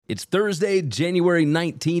It's Thursday, January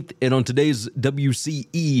 19th, and on today's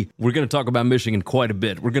WCE, we're going to talk about Michigan quite a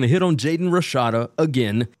bit. We're going to hit on Jaden Rashada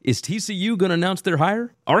again. Is TCU going to announce their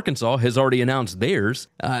hire? Arkansas has already announced theirs.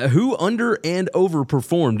 Who under and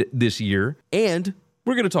overperformed this year? And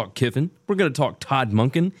we're going to talk Kiffin. We're going to talk Todd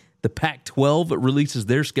Monken. The Pac-12 releases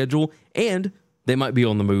their schedule, and they might be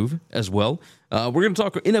on the move as well. We're going to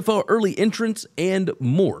talk NFL early entrants and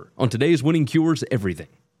more on today's Winning Cures Everything.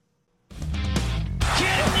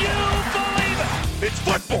 It's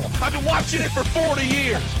football. I've been watching it for 40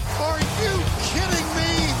 years. Are you kidding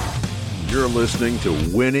me? You're listening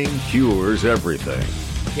to Winning Cures Everything.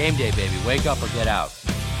 Game day, baby. Wake up or get out.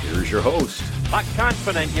 Here's your host, a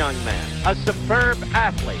confident young man, a superb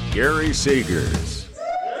athlete, Gary Seegers.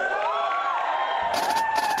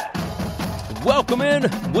 Welcome in.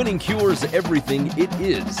 Winning Cures Everything. It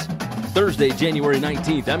is Thursday, January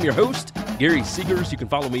 19th. I'm your host, Gary Seegers. You can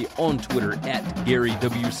follow me on Twitter at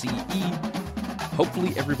GaryWCE.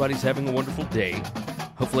 Hopefully everybody's having a wonderful day.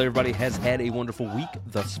 Hopefully everybody has had a wonderful week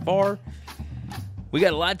thus far. We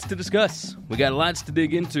got lots to discuss. We got lots to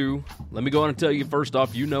dig into. Let me go on and tell you first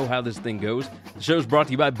off, you know how this thing goes. The show's brought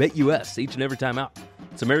to you by BetUS each and every time out.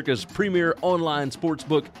 It's America's premier online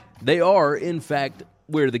sportsbook. They are, in fact,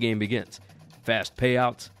 where the game begins. Fast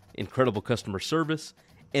payouts, incredible customer service,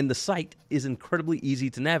 and the site is incredibly easy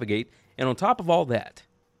to navigate. And on top of all that,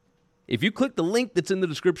 if you click the link that's in the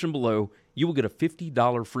description below, you will get a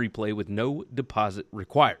 $50 free play with no deposit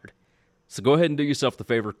required. So go ahead and do yourself the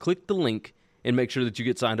favor. Click the link and make sure that you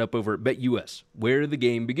get signed up over at BetUS, where the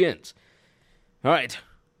game begins. All right,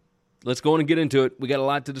 let's go on and get into it. We got a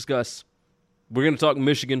lot to discuss. We're going to talk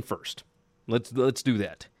Michigan first. Let's do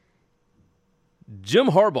that. Jim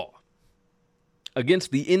Harbaugh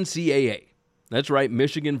against the NCAA. That's right,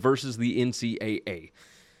 Michigan versus the NCAA.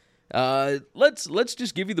 Let's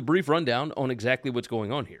just give you the brief rundown on exactly what's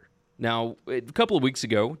going on here. Now, a couple of weeks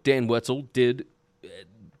ago, Dan Wetzel did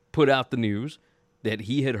put out the news that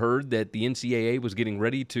he had heard that the NCAA was getting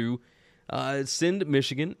ready to send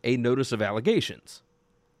Michigan a notice of allegations.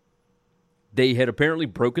 They had apparently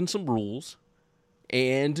broken some rules,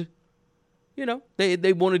 and, you know,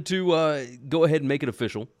 they wanted to go ahead and make it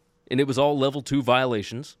official, and it was all level 2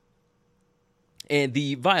 violations. And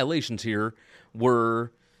the violations here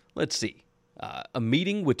were, let's see, a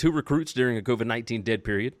meeting with 2 recruits during a COVID-19 dead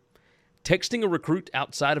period, texting a recruit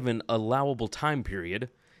outside of an allowable time period,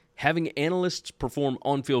 having analysts perform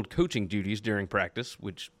on-field coaching duties during practice,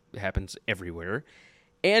 which happens everywhere,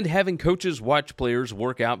 and having coaches watch players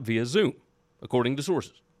work out via Zoom, according to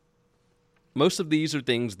sources. Most of these are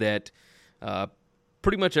things that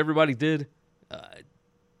pretty much everybody did.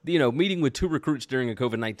 Meeting with 2 recruits during a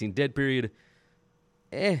COVID-19 dead period,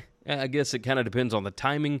 I guess it kind of depends on the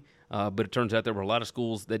timing, but it turns out there were a lot of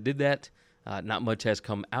schools that did that. Not much has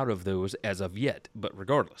come out of those as of yet, but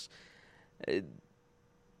regardless.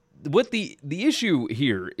 What the issue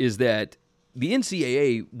here is that the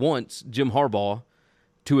NCAA wants Jim Harbaugh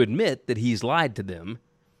to admit that he's lied to them.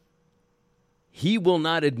 He will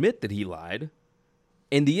not admit that he lied,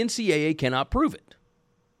 and the NCAA cannot prove it.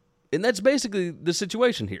 And that's basically the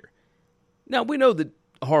situation here. Now, we know that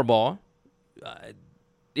Harbaugh,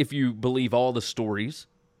 if you believe all the stories,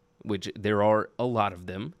 which there are a lot of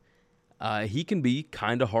them, he can be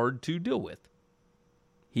kind of hard to deal with.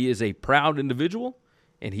 He is a proud individual,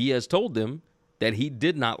 and he has told them that he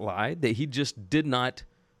did not lie, that he just did not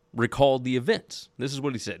recall the events. This is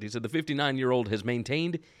what he said. He said the 59-year-old has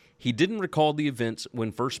maintained he didn't recall the events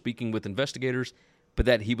when first speaking with investigators, but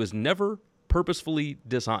that he was never purposefully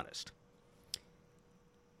dishonest.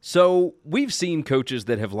 So we've seen coaches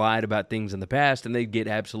that have lied about things in the past, and they get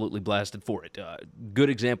absolutely blasted for it.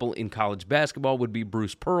 Good example in college basketball would be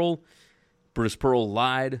Bruce Pearl. Bruce Pearl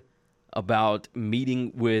lied about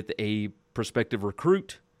meeting with a prospective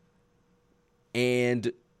recruit,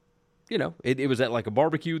 and, you know, it was at like a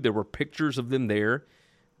barbecue. There were pictures of them there.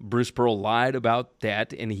 Bruce Pearl lied about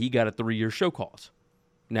that, and he got a 3-year show cause.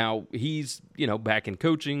 Now, he's, back in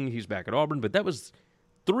coaching. He's back at Auburn, but that was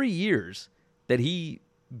 3 years that he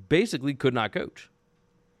basically could not coach.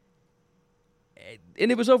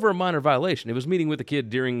 And it was over a minor violation. It was meeting with a kid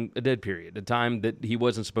during a dead period, a time that he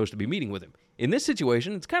wasn't supposed to be meeting with him. In this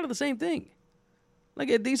situation, it's kind of the same thing.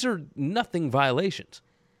 Like, these are nothing violations.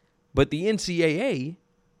 But the NCAA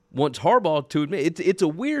wants Harbaugh to admit, it's a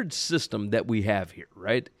weird system that we have here,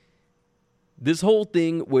 right? This whole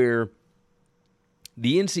thing where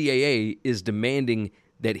the NCAA is demanding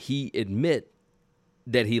that he admit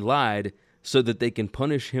that he lied so that they can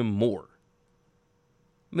punish him more.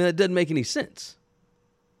 I mean, that doesn't make any sense.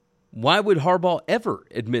 Why would Harbaugh ever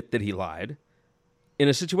admit that he lied in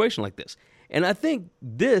a situation like this? And I think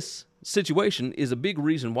this situation is a big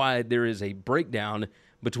reason why there is a breakdown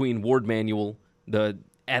between Ward Manuel, the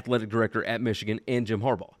athletic director at Michigan, and Jim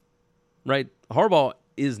Harbaugh, right? Harbaugh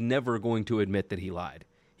is never going to admit that he lied.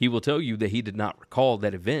 He will tell you that he did not recall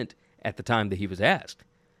that event at the time that he was asked.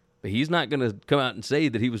 But he's not going to come out and say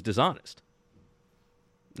that he was dishonest.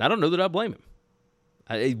 I don't know that I blame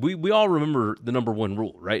him. We all remember the number one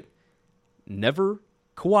rule, right? Never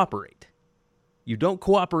cooperate. You don't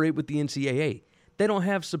cooperate with the NCAA. They don't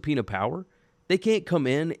have subpoena power. They can't come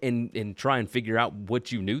in and try and figure out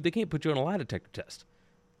what you knew. They can't put you on a lie detector test.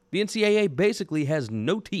 The NCAA basically has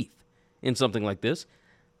no teeth in something like this.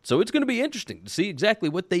 So it's going to be interesting to see exactly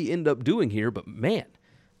what they end up doing here. But man,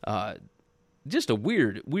 just a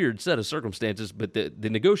weird set of circumstances. But the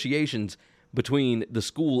negotiations between the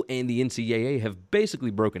school and the NCAA have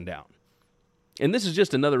basically broken down. And this is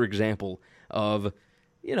just another example of,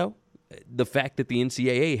 the fact that the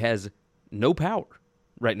NCAA has no power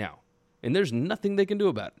right now. And there's nothing they can do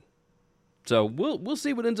about it. So we'll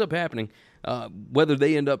see what ends up happening. Whether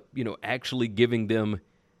they end up, actually giving them,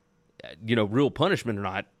 real punishment or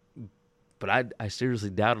not. But I seriously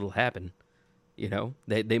doubt it'll happen.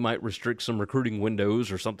 They might restrict some recruiting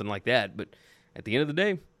windows or something like that. But at the end of the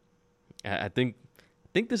day, I think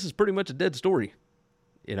this is pretty much a dead story.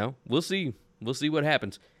 We'll see. We'll see what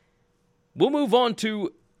happens. We'll move on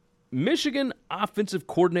to Michigan offensive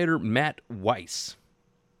coordinator Matt Weiss.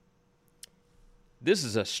 This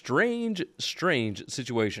is a strange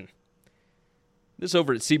situation. This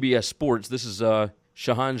over at CBS Sports. This is Shahan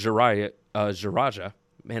Jaraja.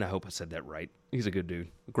 Man, I hope I said that right. He's a good dude.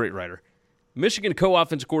 A great writer. Michigan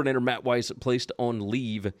co-offensive coordinator Matt Weiss placed on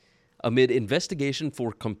leave amid investigation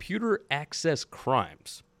for computer access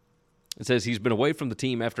crimes. It says he's been away from the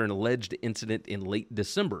team after an alleged incident in late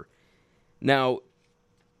December. Now,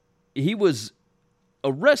 he was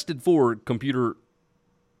arrested for computer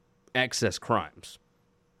access crimes.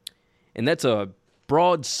 And that's a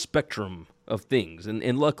broad spectrum of things.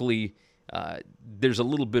 And luckily, there's a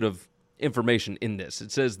little bit of information in this.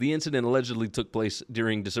 It says the incident allegedly took place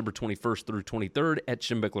during December 21st through 23rd at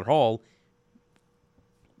Schembechler Hall,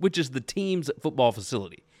 which is the team's football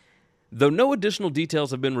facility. Though no additional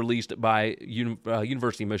details have been released by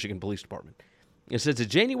University of Michigan Police Department. It says a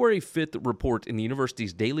January 5th report in the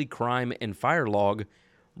university's daily crime and fire log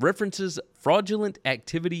references fraudulent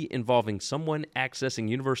activity involving someone accessing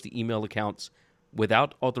university email accounts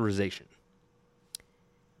without authorization.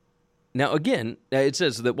 Now, again, it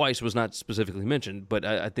says that Weiss was not specifically mentioned, but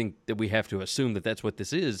I think that we have to assume that that's what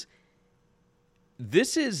this is.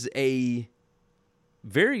 This is a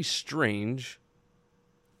very strange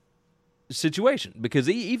situation because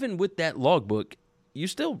even with that logbook, you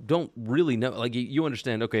still don't really know. Like, you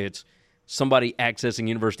understand, okay, it's somebody accessing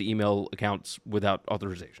university email accounts without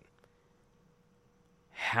authorization.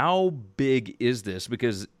 How big is this?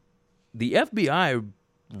 Because the FBI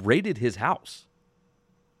raided his house.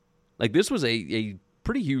 Like, this was a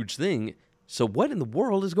pretty huge thing. So what in the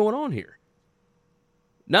world is going on here?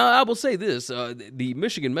 Now, I will say this. The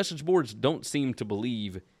Michigan message boards don't seem to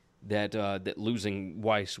believe that that losing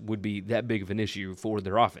Weiss would be that big of an issue for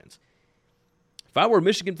their offense. If I were a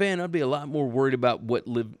Michigan fan, I'd be a lot more worried about what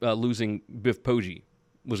losing Biff Poggi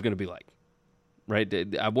was going to be like.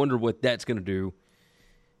 Right? I wonder what that's going to do.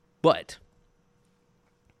 But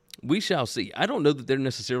we shall see. I don't know that they're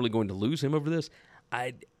necessarily going to lose him over this.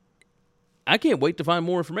 I can't wait to find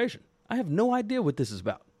more information. I have no idea what this is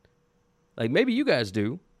about. Like, maybe you guys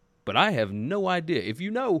do, but I have no idea. If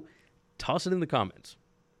you know, toss it in the comments.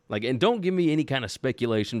 Like, and don't give me any kind of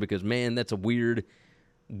speculation because, man, that's a weird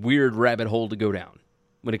rabbit hole to go down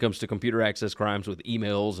when it comes to computer access crimes with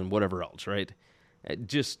emails and whatever else, right?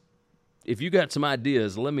 Just, if you got some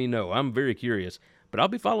ideas, let me know. I'm very curious. But I'll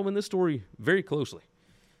be following this story very closely.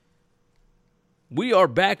 We are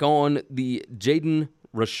back on the Jaden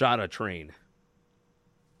Rashada train.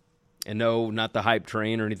 And no, not the hype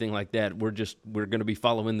train or anything like that. We're going to be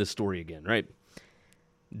following this story again, right?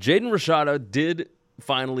 Jaden Rashada did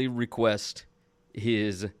finally request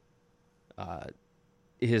his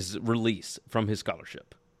release from his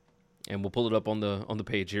scholarship. And we'll pull it up on the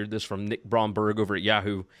page here. This from Nick Bromberg over at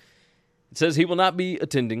Yahoo. It says he will not be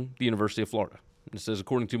attending the University of Florida. It says,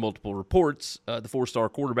 according to multiple reports, the four-star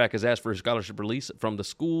quarterback has asked for his scholarship release from the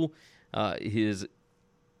school. His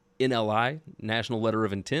NLI, National Letter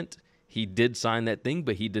of Intent, he did sign that thing,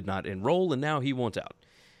 but he did not enroll, and now he wants out.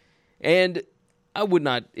 And I would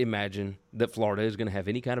not imagine that Florida is going to have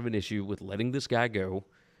any kind of an issue with letting this guy go,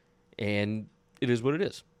 and it is what it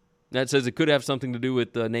is. Now, it says it could have something to do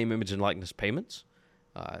with name, image, and likeness payments.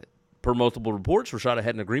 Per multiple reports, Rashada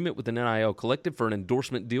had an agreement with an NIL collective for an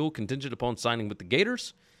endorsement deal contingent upon signing with the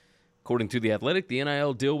Gators. According to The Athletic, the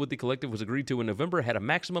NIL deal with the collective was agreed to in November, had a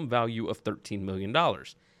maximum value of $13 million.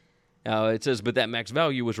 It says, but that max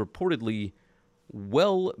value was reportedly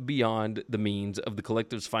well beyond the means of the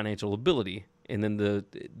collective's financial ability, and then the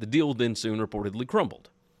deal then soon reportedly crumbled.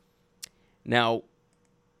 Now,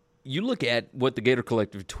 you look at what the Gator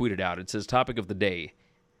Collective tweeted out. It says, topic of the day,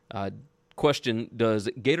 question, does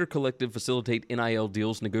Gator Collective facilitate NIL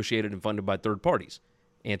deals negotiated and funded by third parties?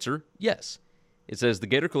 Answer, yes. It says the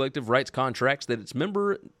Gator Collective writes contracts that its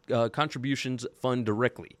member contributions fund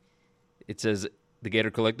directly. It says the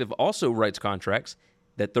Gator Collective also writes contracts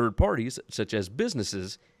that third parties, such as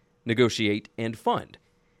businesses, negotiate and fund.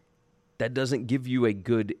 That doesn't give you a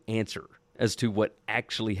good answer as to what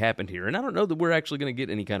actually happened here. And I don't know that we're actually going to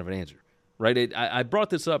get any kind of an answer, right? I brought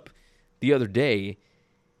this up the other day,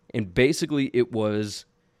 and basically it was,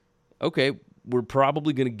 okay, we're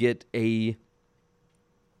probably going to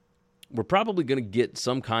get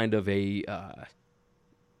some kind of a,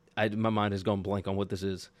 my mind has gone blank on what this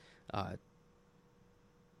is. An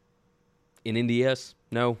NDS?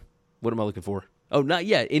 No. What am I looking for? Oh, not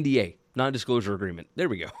yet. NDA. Non-disclosure agreement. There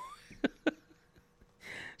we go.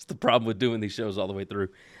 It's the problem with doing these shows all the way through.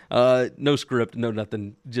 No script, no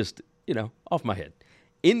nothing. Just, off my head.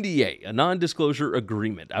 NDA, a non-disclosure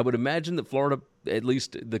agreement. I would imagine that Florida, at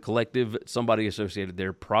least the collective, somebody associated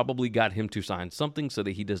there, probably got him to sign something so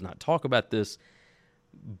that he does not talk about this.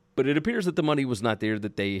 But it appears that the money was not there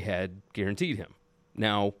that they had guaranteed him.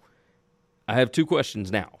 Now, I have two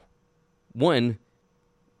questions now. One,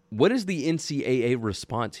 what is the NCAA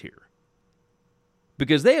response here?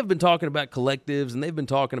 Because they have been talking about collectives, and they've been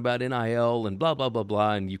talking about NIL and blah, blah, blah,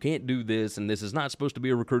 blah, and you can't do this, and this is not supposed to be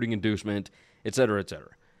a recruiting inducement, et cetera, et cetera.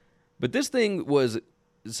 But this thing was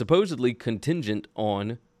supposedly contingent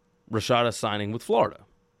on Rashada signing with Florida.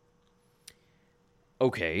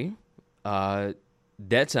 Okay,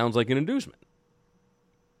 that sounds like an inducement.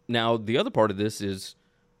 Now, the other part of this is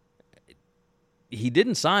he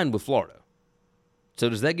didn't sign with Florida. So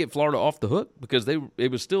does that get Florida off the hook? Because it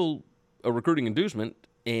was still a recruiting inducement,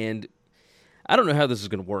 and I don't know how this is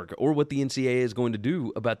going to work or what the NCAA is going to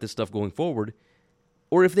do about this stuff going forward,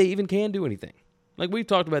 or if they even can do anything. Like we've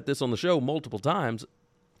talked about this on the show multiple times,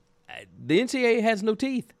 the NCAA has no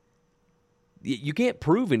teeth. You can't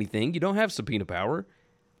prove anything. You don't have subpoena power.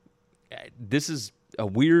 This is a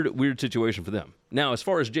weird situation for them. Now, as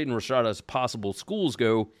far as Jaden Rashada's possible schools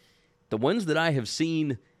go, the ones that I have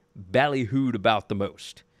seen ballyhooed about the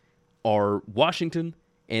most are Washington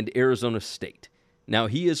and Arizona State. Now,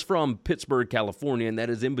 he is from Pittsburgh, California, and that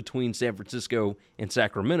is in between San Francisco and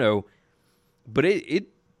Sacramento. But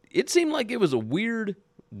it seemed like it was a weird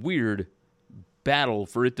battle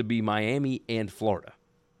for it to be Miami and Florida,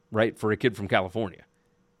 right, for a kid from California.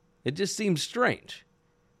 It just seems strange.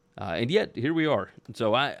 And yet, here we are.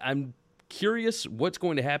 So I'm curious what's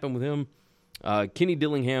going to happen with him. Kenny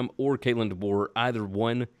Dillingham or Kalen DeBoer, either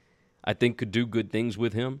one, I think could do good things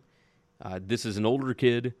with him. This is an older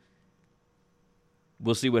kid.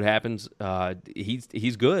 We'll see what happens.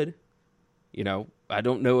 He's good. I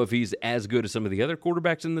don't know if he's as good as some of the other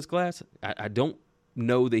quarterbacks in this class. I don't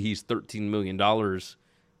know that he's $13 million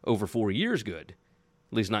over 4 years good,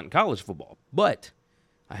 at least not in college football. But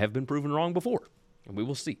I have been proven wrong before, and we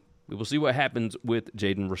will see. We will see what happens with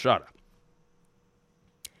Jaden Rashada.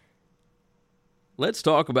 Let's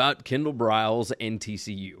talk about Kendall Briles and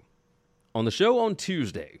TCU. On the show on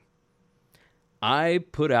Tuesday, I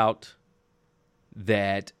put out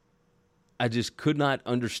that I just could not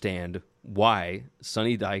understand why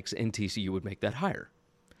Sonny Dykes and TCU would make that hire.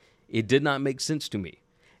 It did not make sense to me.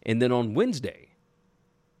 And then on Wednesday,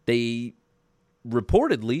 they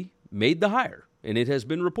reportedly made the hire. And it has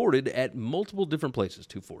been reported at multiple different places,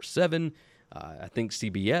 247, I think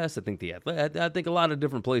CBS, I think The Athletic, I think a lot of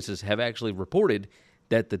different places have actually reported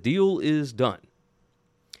that the deal is done.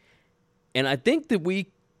 And I think that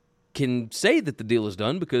we can say that the deal is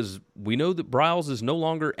done because we know that Briles is no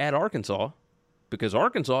longer at Arkansas because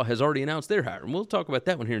Arkansas has already announced their hire. And we'll talk about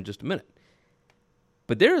that one here in just a minute.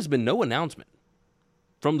 But there has been no announcement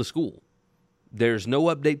from the school. There's no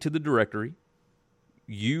update to the directory.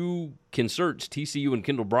 You can search TCU and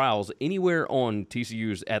Kendall Briles anywhere on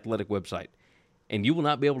TCU's athletic website, and you will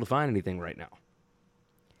not be able to find anything right now.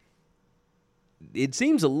 It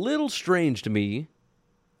seems a little strange to me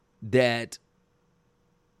that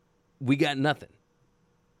we got nothing.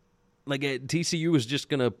 Like, TCU is just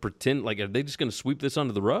going to pretend, like, are they just going to sweep this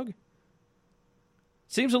under the rug?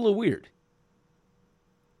 Seems a little weird.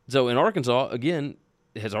 So, in Arkansas, again,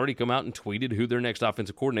 has already come out and tweeted who their next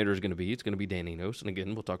offensive coordinator is going to be. It's going to be Dan Enos, and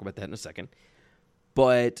again, we'll talk about that in a second.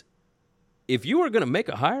 But if you are going to make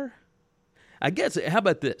a hire, I guess, how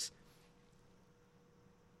about this?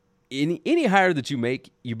 Any hire that you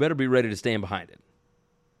make, you better be ready to stand behind it.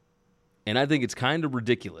 And I think it's kind of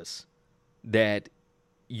ridiculous that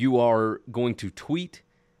you are going to tweet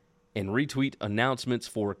and retweet announcements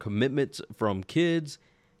for commitments from kids.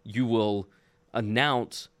 You will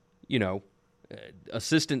announce,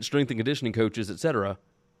 assistant strength and conditioning coaches, etc.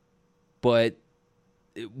 But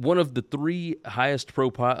one of the 3 highest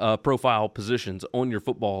profile positions on your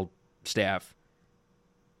football staff,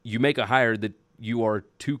 you make a hire that you are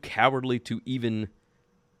too cowardly to even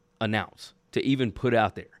announce, to even put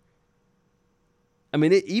out there. I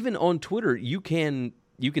mean, even on Twitter, you can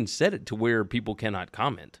set it to where people cannot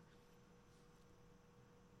comment.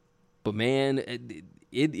 But man,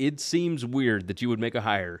 it seems weird that you would make a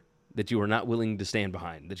hire that you are not willing to stand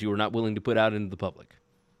behind, that you are not willing to put out into the public.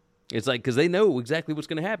 It's like, because they know exactly what's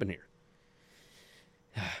going to happen here.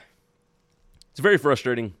 It's very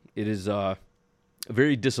frustrating. It is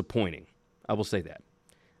very disappointing. I will say that.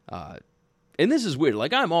 And this is weird.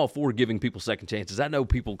 Like, I'm all for giving people second chances. I know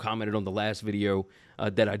people commented on the last video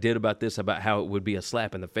that I did about this, about how it would be a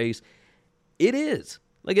slap in the face. It is.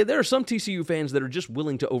 Like, there are some TCU fans that are just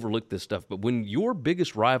willing to overlook this stuff. But when your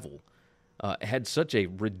biggest rival had such a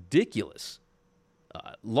ridiculous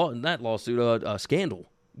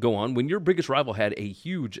scandal go on, when your biggest rival had a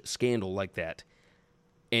huge scandal like that,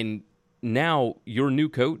 and now your new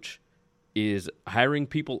coach is hiring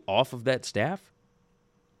people off of that staff,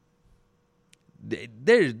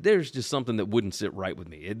 there's just something that wouldn't sit right with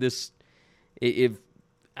me.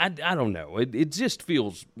 I don't know. It just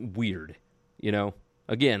feels weird,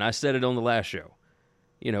 Again, I said it on the last show.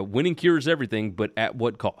 Winning cures everything, but at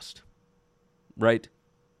what cost? Right?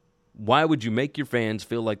 Why would you make your fans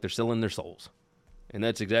feel like they're selling their souls? And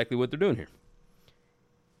that's exactly what they're doing here.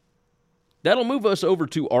 That'll move us over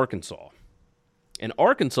to Arkansas. And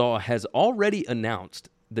Arkansas has already announced,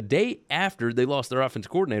 the day after they lost their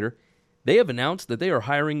offensive coordinator, they have announced that they are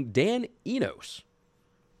hiring Dan Enos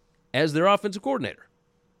as their offensive coordinator.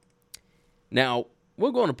 Now,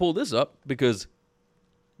 we're going to pull this up because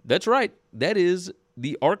that's right. That is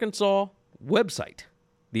the Arkansas website,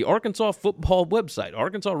 the Arkansas football website,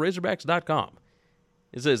 ArkansasRazorbacks.com.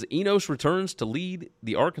 It says Enos returns to lead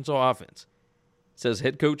the Arkansas offense. It says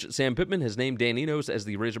head coach Sam Pittman has named Dan Enos as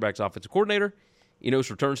the Razorbacks offensive coordinator.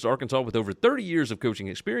 Enos returns to Arkansas with over 30 years of coaching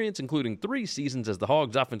experience, including 3 seasons as the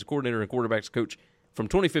Hogs offensive coordinator and quarterbacks coach from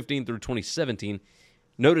 2015 through 2017.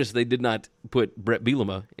 Notice they did not put Brett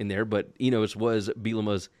Bielema in there, but Enos was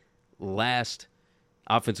Bielema's last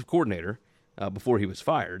offensive coordinator before he was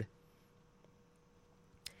fired.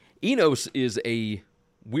 Enos is a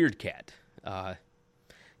weird cat.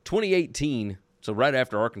 2018, so right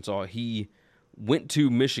after Arkansas, he went to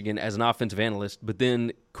Michigan as an offensive analyst, but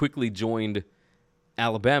then quickly joined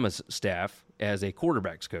Alabama's staff as a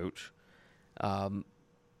quarterbacks coach. I'm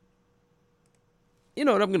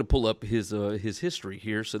going to pull up his history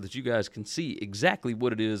here so that you guys can see exactly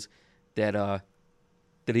what it is that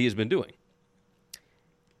he has been doing.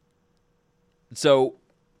 So,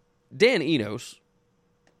 Dan Enos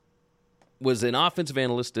was an offensive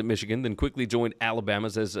analyst at Michigan, then quickly joined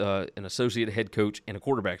Alabama's as an associate head coach and a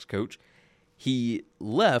quarterbacks coach. He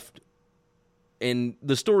left, and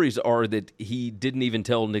the stories are that he didn't even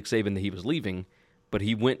tell Nick Saban that he was leaving, but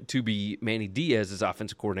he went to be Manny Diaz's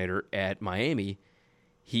offensive coordinator at Miami.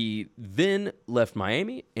 He then left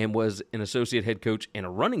Miami and was an associate head coach and a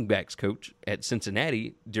running backs coach at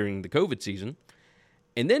Cincinnati during the COVID season.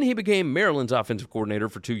 And then he became Maryland's offensive coordinator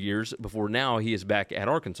for 2 years before now he is back at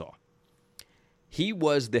Arkansas. He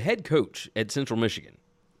was the head coach at Central Michigan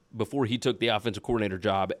before he took the offensive coordinator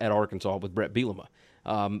job at Arkansas with Brett Bielema.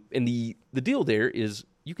 And the deal there is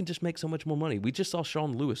you can just make so much more money. We just saw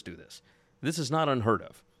Sean Lewis do this. This is not unheard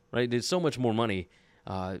of, right? There's so much more money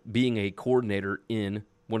being a coordinator in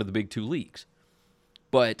one of the big 2 leagues.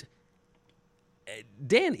 But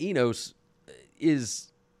Dan Enos is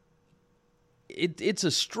it's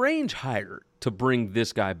a strange hire to bring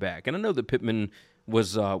this guy back. And I know that Pittman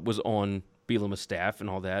was on Bielema's staff and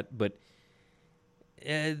all that, but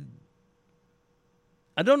I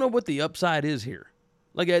don't know what the upside is here.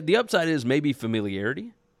 Like, the upside is maybe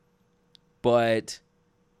familiarity, but,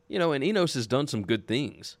 and Enos has done some good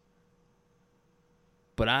things.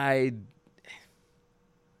 But I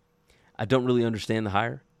don't really understand the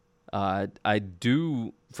hire. I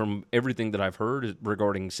do, from everything that I've heard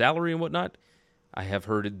regarding salary and whatnot, I have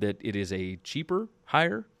heard that it is a cheaper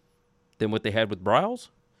hire than what they had with Briles.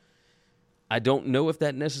 I don't know if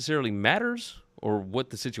that necessarily matters or what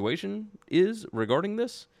the situation is regarding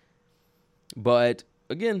this. But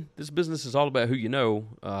again, this business is all about who you know.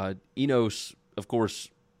 Enos, of course,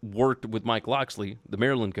 worked with Mike Locksley, the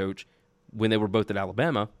Maryland coach, when they were both at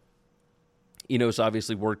Alabama. Enos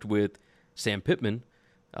obviously worked with Sam Pittman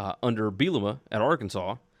under Bielema at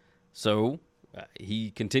Arkansas. So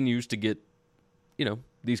he continues to get,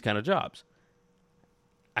 these kind of jobs.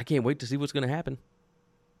 I can't wait to see what's going to happen.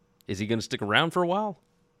 Is he going to stick around for a while?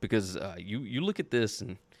 Because you look at this,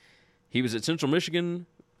 and he was at Central Michigan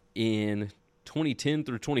in 2010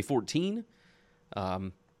 through 2014.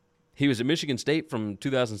 He was at Michigan State from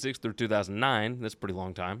 2006 through 2009. That's a pretty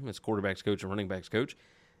long time as quarterback's coach and running back's coach.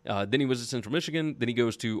 Then he was at Central Michigan. Then he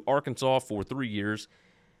goes to Arkansas for 3 years.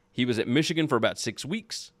 He was at Michigan for about 6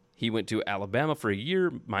 weeks. He went to Alabama for a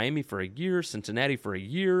year, Miami for a year, Cincinnati for a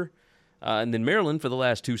year, and then Maryland for the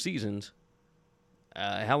last 2 seasons.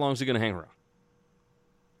 How long is he going to hang around?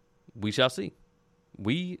 We shall see.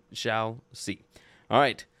 We shall see. All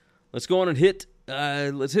right, let's go on and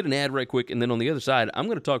let's hit an ad right quick, and then on the other side, I'm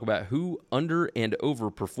going to talk about who under and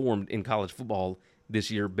overperformed in college football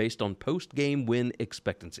this year based on post-game win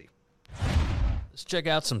expectancy. Let's check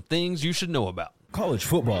out some things you should know about. College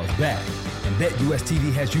football is back, and BetUS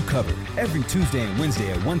TV has you covered. Every Tuesday and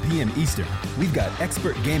Wednesday at 1 p.m. Eastern, we've got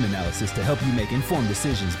expert game analysis to help you make informed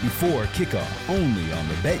decisions before kickoff, only on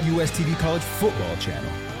the BetUS TV College Football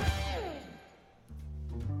channel.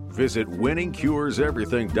 Visit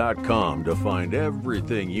winningcureseverything.com to find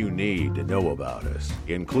everything you need to know about us,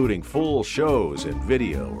 including full shows in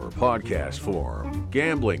video or podcast form,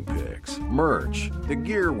 gambling picks, merch, the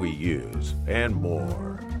gear we use, and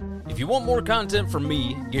more. If you want more content from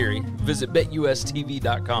me, Gary, visit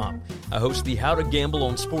BetUSTV.com. I host the How to Gamble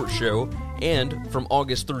on Sports show, and from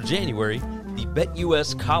August through January, the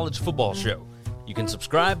BetUS College Football show. You can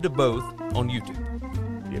subscribe to both on YouTube.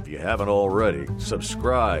 If you haven't already,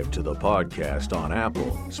 subscribe to the podcast on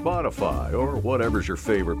Apple, Spotify, or whatever's your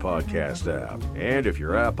favorite podcast app. And if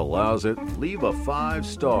your app allows it, leave a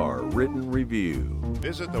 5-star written review.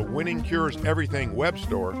 Visit the Winning Cures Everything web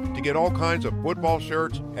store to get all kinds of football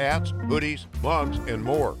shirts, hats, hoodies, mugs, and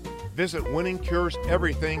more. Visit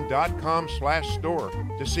winningcureseverything.com/store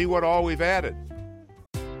to see what all we've added.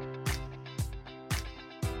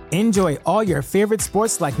 Enjoy all your favorite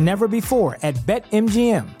sports like never before at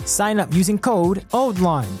BetMGM. Sign up using code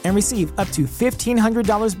OLDLINE and receive up to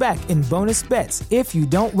 $1,500 back in bonus bets if you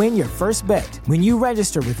don't win your first bet. When you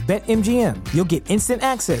register with BetMGM, you'll get instant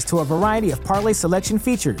access to a variety of parlay selection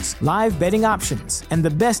features, live betting options, and the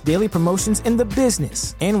best daily promotions in the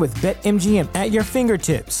business. And with BetMGM at your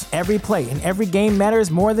fingertips, every play and every game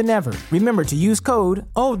matters more than ever. Remember to use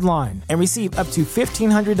code OLDLINE and receive up to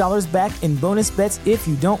 $1,500 back in bonus bets if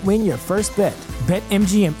you don't win your first bet.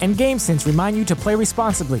 BetMGM and GameSense remind you to play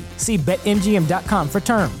responsibly. See BetMGM.com for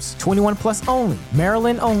terms. 21 plus only.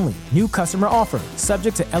 Maryland only. New customer offer.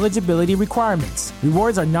 Subject to eligibility requirements.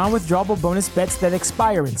 Rewards are non-withdrawable bonus bets that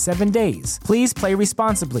expire in 7 days. Please play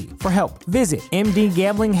responsibly. For help, visit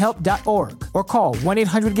mdgamblinghelp.org or call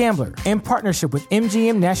 1-800-GAMBLER in partnership with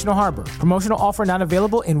MGM National Harbor. Promotional offer not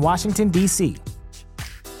available in Washington, D.C.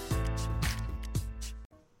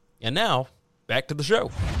 And now, back to the show.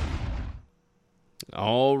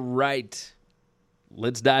 All right,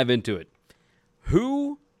 let's dive into it.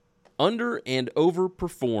 Who under and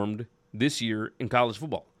overperformed this year in college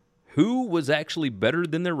football? Who was actually better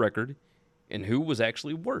than their record, and who was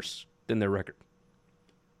actually worse than their record?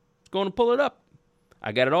 Let's go and pull it up.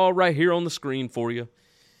 I got it all right here on the screen for you.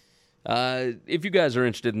 If you guys are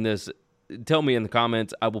interested in this, tell me in the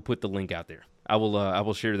comments. I will put the link out there. I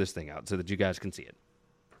will share this thing out so that you guys can see it.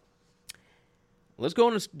 Let's go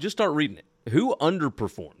and just start reading it. Who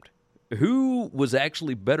underperformed? Who was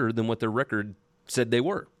actually better than what their record said they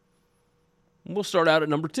were? We'll start out at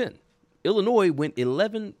number 10. Illinois went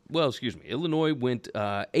 8-4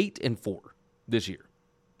 this year.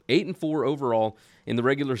 8-4 overall in the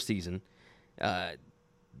regular season.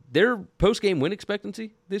 Their post-game win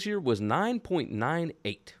expectancy this year was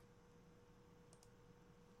 9.98.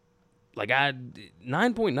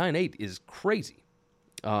 9.98 is crazy.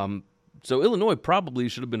 So Illinois probably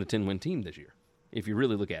should have been a 10-win team this year, if you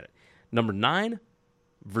really look at it. Number 9,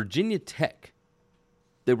 Virginia Tech.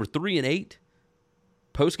 They were 3-8.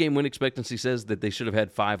 Post-game win expectancy says that they should have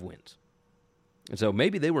had 5 wins. And so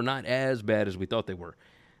maybe they were not as bad as we thought they were.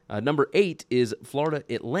 Number 8 is Florida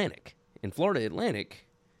Atlantic. And Florida Atlantic,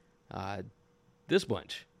 this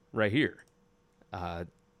bunch right here,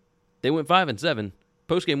 they went 5-7.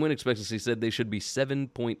 Post-game win expectancy said they should be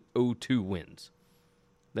 7.02 wins.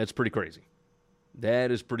 That's pretty crazy. That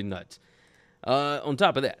is pretty nuts. On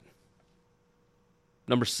top of that,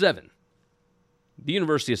 number 7, The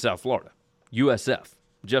University of South Florida, USF,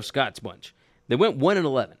 Jeff Scott's bunch. They went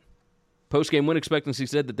 1-11. Post-game win expectancy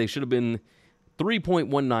said that they should have been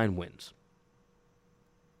 3.19 wins.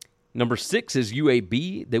 Number 6 is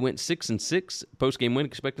UAB. They went 6-6. Post-game win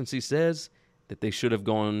expectancy says that they should have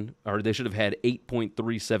had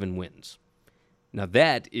 8.37 wins. Now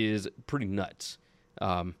that is pretty nuts.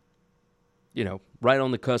 Right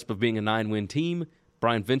on the cusp of being a 9-win team.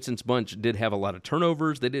 Brian Vincent's bunch did have a lot of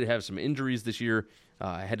turnovers. They did have some injuries this year.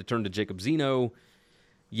 Had to turn to Jacob Zeno.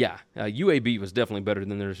 Yeah, UAB was definitely better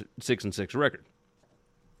than their 6-6 record.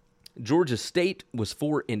 Georgia State was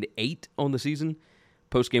 4-8 on the season.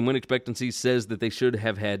 Post-game win expectancy says that they should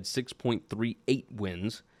have had 6.38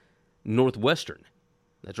 wins. Northwestern,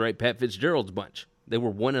 that's right, Pat Fitzgerald's bunch, they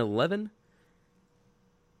were 1-11.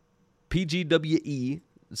 PGWE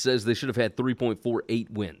says they should have had 3.48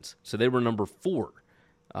 wins. So they were number 4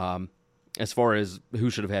 as far as who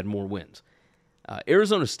should have had more wins.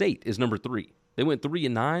 Arizona State is number 3. They went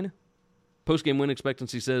 3-9. Post-game win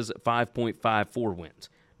expectancy says 5.54 wins.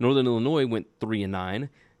 Northern Illinois went 3-9.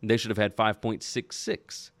 They should have had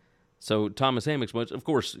 5.66. So Thomas Hammock's bunch, of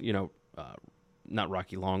course, not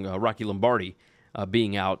Rocky Long, Rocky Lombardi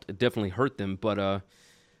being out definitely hurt them, but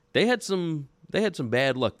they had some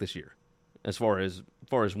bad luck this year as far as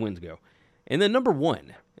wins go. And then number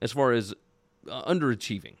 1, as far as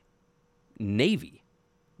underachieving, Navy.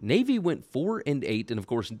 Navy went 4-8, and of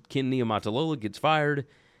course Ken Niumatalolo gets fired.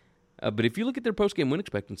 But if you look at their post-game win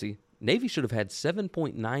expectancy, Navy should have had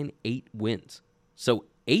 7.98 wins. So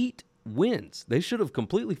 8 wins. They should have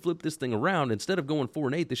completely flipped this thing around. Instead of going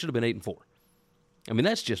 4-8, they should have been 8-4. I mean,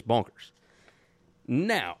 that's just bonkers.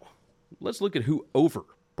 Now, let's look at who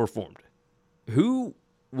overperformed. Who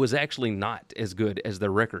was actually not as good as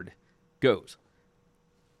their record goes.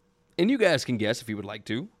 And you guys can guess if you would like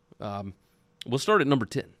to. We'll start at number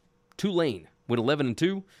 10. Tulane went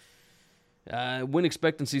 11-2. Win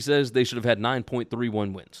expectancy says they should have had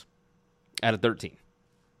 9.31 wins out of 13.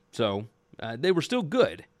 So they were still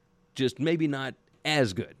good, just maybe not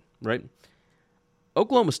as good, right?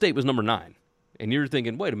 Oklahoma State was number 9. And you're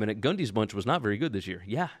thinking, wait a minute, Gundy's bunch was not very good this year.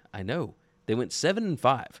 Yeah, I know. They went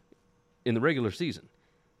 7-5 in the regular season.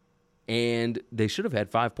 And they should have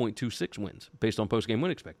had 5.26 wins based on post-game win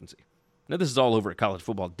expectancy. Now, this is all over at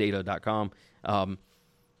collegefootballdata.com.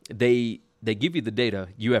 They give you the data.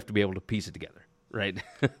 You have to be able to piece it together, right?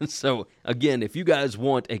 So, again, if you guys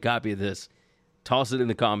want a copy of this, toss it in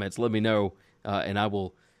the comments. Let me know, and I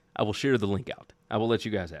will share the link out. I will let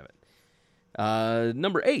you guys have it.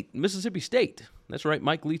 Number 8, Mississippi State. That's right,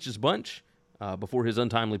 Mike Leach's bunch, before his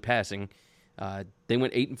untimely passing. They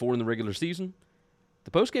went 8-4 in the regular season.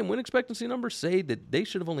 The post-game win expectancy numbers say that they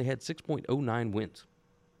should have only had 6.09 wins.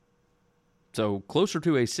 So closer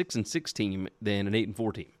to a 6-6 team than an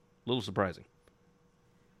 8-4 team. A little surprising.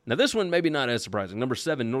 Now this one maybe not as surprising. Number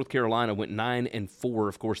 7, North Carolina went 9-4.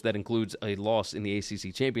 Of course, that includes a loss in the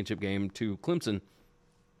ACC championship game to Clemson.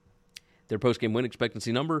 Their post-game win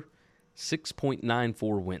expectancy number,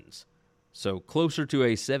 6.94 wins. So closer to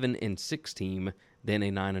a 7-6 team than a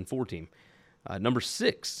 9-4 team. Number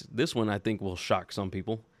 6, this one I think will shock some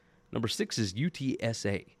people. Number 6 is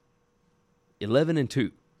UTSA,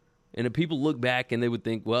 11-2. And if people look back and they would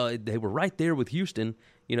think, well, they were right there with Houston.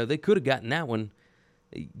 They could have gotten that one.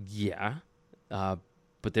 Yeah.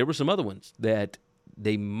 But there were some other ones that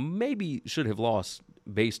they maybe should have lost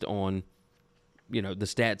based on, the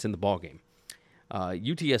stats in the ballgame.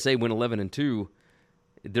 UTSA went 11-2.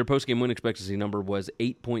 Their postgame win expectancy number was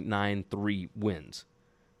 8.93 wins.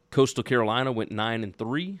 Coastal Carolina went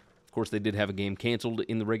 9-3. Of course, they did have a game canceled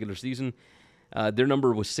in the regular season. Their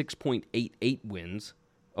number was 6.88 wins.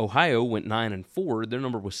 Ohio went 9-4. Their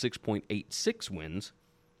number was 6.86 wins.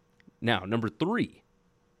 Now, number 3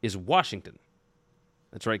 is Washington.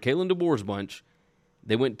 That's right, Kalen DeBoer's bunch.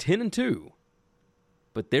 They went 10-2,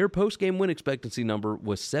 but their post-game win expectancy number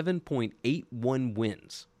was 7.81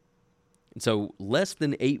 wins. And so less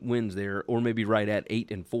than 8 wins there, or maybe right at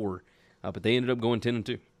 8-4, but they ended up going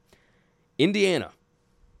 10-2. Indiana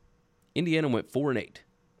went 4-8.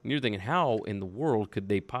 And you're thinking, how in the world could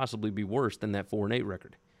they possibly be worse than that 4-8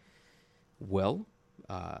 record? Well,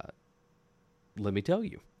 let me tell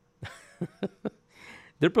you.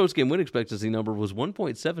 Their post-game win expectancy number was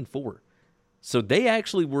 1.74. So they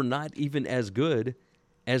actually were not even as good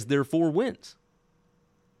as their 4 wins.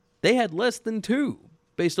 They had less than 2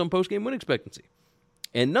 based on post-game win expectancy.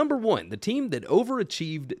 And number 1, the team that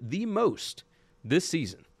overachieved the most this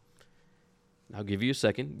season. I'll give you a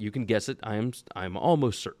second. You can guess it. I'm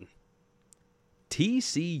almost certain.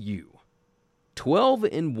 TCU.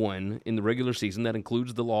 12-1 in the regular season. That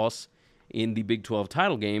includes the loss in the Big 12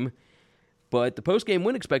 title game. But the post-game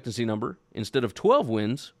win expectancy number, instead of 12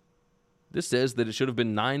 wins, this says that it should have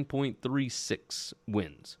been 9.36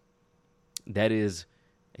 wins. That is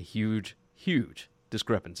a huge, huge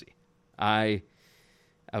discrepancy. I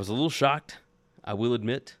was a little shocked, I will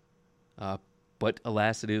admit, but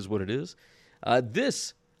alas, it is what it is.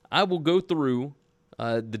 I will go through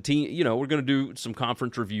the team. We're going to do some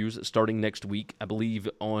conference reviews starting next week. I believe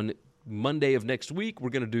on Monday of next week, we're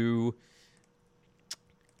going to do,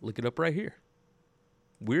 look it up right here.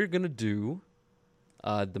 We're going to do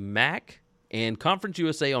the MAC and Conference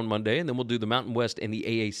USA on Monday, and then we'll do the Mountain West and the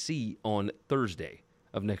AAC on Thursday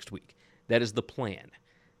of next week. That is the plan.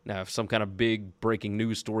 Now, if some kind of big breaking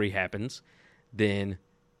news story happens, then,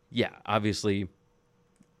 yeah, obviously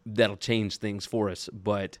that'll change things for us.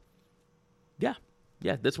 But, yeah,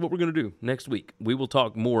 that's what we're going to do next week. We will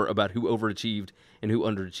talk more about who overachieved and who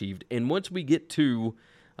underachieved. And once we get to,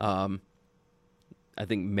 I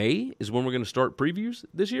think May is when we're going to start previews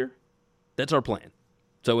this year. That's our plan.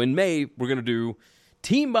 So in May, we're going to do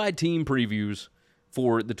team-by-team previews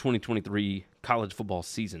for the 2023 college football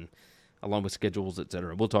season, along with schedules,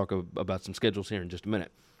 etc. We'll talk about some schedules here in just a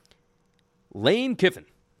minute. Lane Kiffin.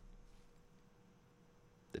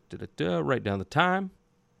 Write down the time.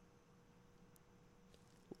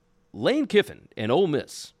 Lane Kiffin and Ole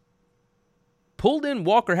Miss pulled in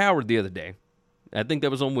Walker Howard the other day. I think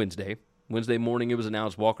that was on Wednesday. Wednesday morning it was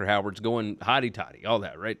announced Walker Howard's going hotty-toddy, all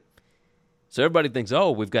that, right? So everybody thinks,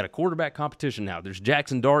 we've got a quarterback competition now. There's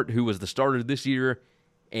Jackson Dart, who was the starter this year,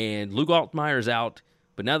 and Luke Altmaier's out,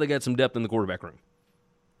 but now they got some depth in the quarterback room.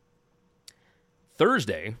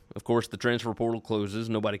 Thursday, of course, the transfer portal closes.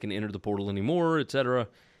 Nobody can enter the portal anymore, etc.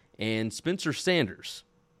 And Spencer Sanders,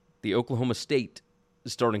 the Oklahoma State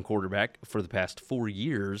starting quarterback for the past 4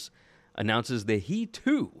 years, announces that he,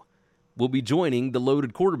 too, will be joining the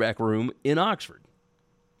loaded quarterback room in Oxford.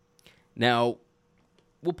 Now,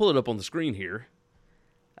 we'll pull it up on the screen here.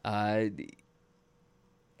 I'm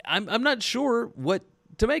not sure what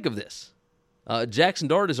to make of this. Jackson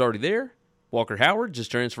Dart is already there. Walker Howard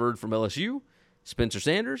just transferred from LSU. Spencer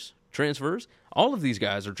Sanders transfers. All of these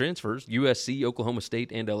guys are transfers. USC, Oklahoma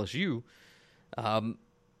State, and LSU.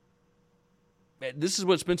 This is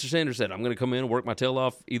what Spencer Sanders said. I'm going to come in and work my tail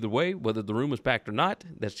off either way, whether the room is packed or not.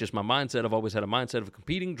 That's just my mindset. I've always had a mindset of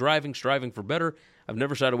competing, driving, striving for better. I've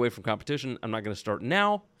never shied away from competition. I'm not going to start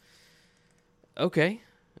now. Okay.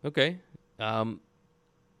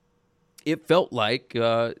 It felt like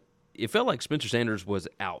Spencer Sanders was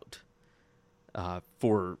out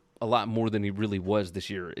for a lot more than he really was this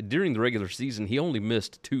year. During the regular season, he only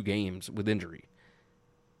missed 2 games with injury.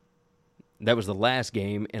 That was the last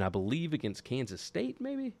game, and I believe against Kansas State,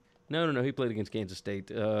 maybe? No, he played against Kansas State.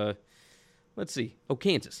 Let's see.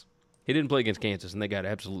 Kansas. He didn't play against Kansas, and they got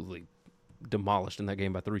absolutely demolished in that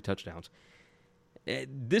game by 3 touchdowns.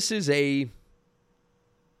 This is a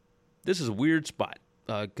weird spot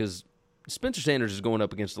because Spencer Sanders is going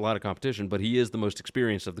up against a lot of competition, but he is the most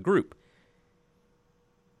experienced of the group.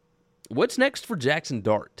 What's next for Jackson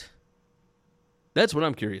Dart? That's what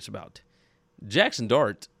I'm curious about. Jackson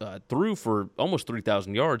Dart threw for almost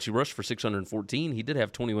 3,000 yards. He rushed for 614. He did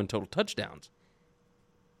have 21 total touchdowns.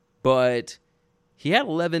 But he had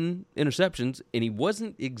 11 interceptions, and he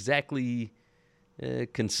wasn't exactly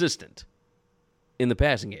consistent in the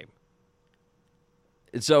passing game.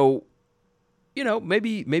 And so,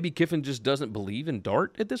 maybe Kiffin just doesn't believe in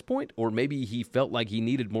Dart at this point, or maybe he felt like he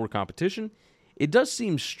needed more competition. It does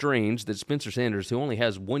seem strange that Spencer Sanders, who only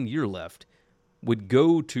has 1 year left, would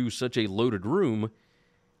go to such a loaded room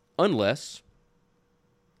unless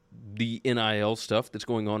the NIL stuff that's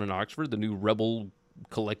going on in Oxford, the new Rebel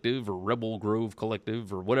Collective or Rebel Grove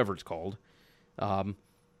Collective or whatever it's called,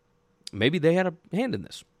 maybe they had a hand in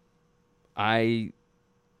this.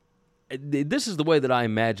 This is the way that I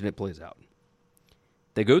imagine it plays out.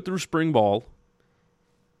 They go through spring ball.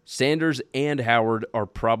 Sanders and Howard are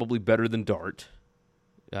probably better than Dart,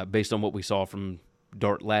 based on what we saw from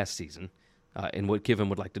Dart last season. And what Kiffin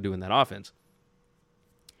would like to do in that offense.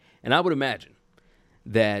 And I would imagine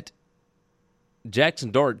that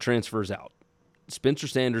Jackson Dart transfers out. Spencer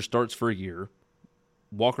Sanders starts for a year.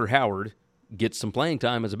 Walker Howard gets some playing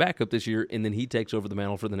time as a backup this year, and then he takes over the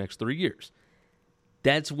mantle for the next 3 years.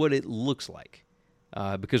 That's what it looks like.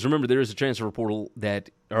 Because remember, there is a transfer portal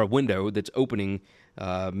or a window that's opening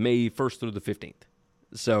May 1st through the 15th.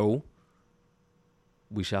 So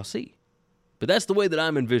we shall see. But that's the way that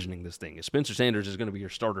I'm envisioning this thing. Spencer Sanders is going to be your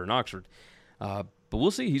starter in Oxford. But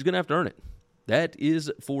we'll see. He's going to have to earn it. That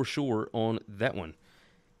is for sure on that one.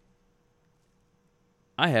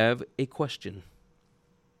 I have a question.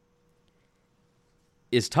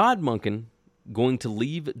 Is Todd Monken going to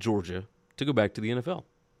leave Georgia to go back to the NFL.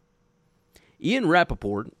 Ian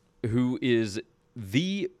Rappaport, who is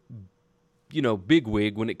the,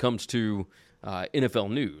 bigwig when it comes to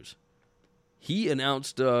NFL news, he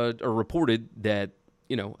announced or reported that,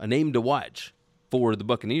 a name to watch for the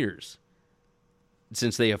Buccaneers,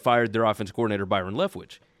 since they have fired their offensive coordinator, Byron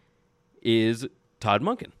Leftwich, is Todd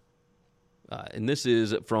Monken. And this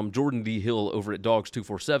is from Jordan D. Hill over at Dogs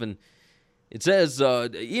 247. It says,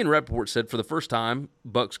 Ian Rappaport said, for the first time,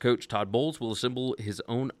 Bucs coach Todd Bowles will assemble his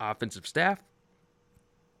own offensive staff.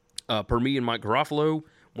 Per me and Mike Garofalo,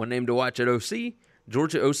 one name to watch at OC,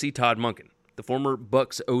 Georgia OC Todd Monken. The former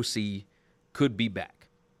Bucs OC could be back.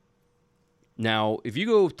 Now, if you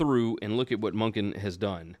go through and look at what Monken has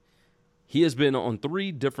done, he has been on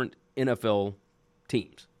 3 different NFL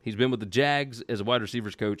teams. He's been with the Jags as a wide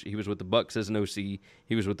receivers coach. He was with the Bucs as an OC.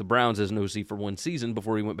 He was with the Browns as an OC for one season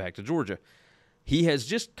before he went back to Georgia. He has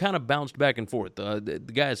just kind of bounced back and forth. The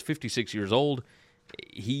guy is 56 years old.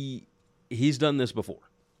 He's done this before,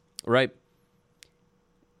 right?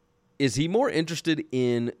 Is he more interested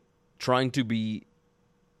in trying to be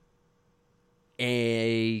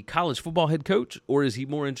a college football head coach, or is he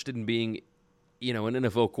more interested in being, an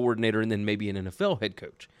NFL coordinator and then maybe an NFL head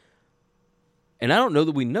coach? And I don't know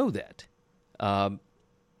that we know that.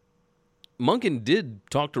 Monken did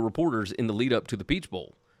talk to reporters in the lead up to the Peach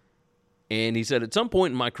Bowl. And he said, at some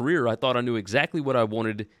point in my career, I thought I knew exactly what I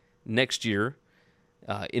wanted next year,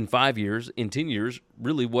 in 5 years, in 10 years,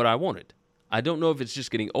 really what I wanted. I don't know if it's just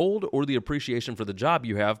getting old or the appreciation for the job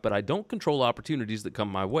you have, but I don't control opportunities that come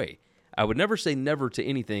my way. I would never say never to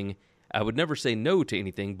anything. I would never say no to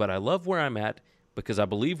anything, but I love where I'm at because I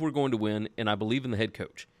believe we're going to win, and I believe in the head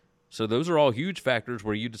coach. So those are all huge factors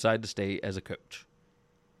where you decide to stay as a coach.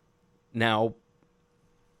 Now,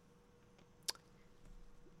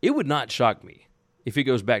 it would not shock me if he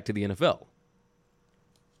goes back to the NFL.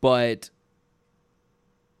 But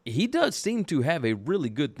he does seem to have a really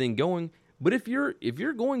good thing going. But if you're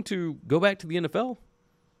going to go back to the NFL,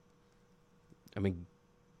 I mean,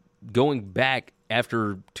 going back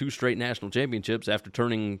after 2 straight national championships, after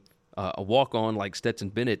turning a walk-on like Stetson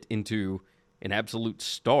Bennett into an absolute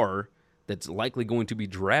star that's likely going to be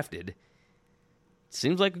drafted,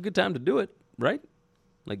 seems like a good time to do it, right?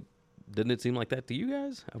 Like, doesn't it seem like that to you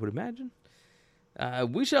guys? I would imagine.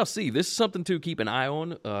 We shall see. This is something to keep an eye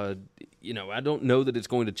on. I don't know that it's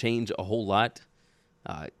going to change a whole lot.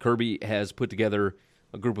 Kirby has put together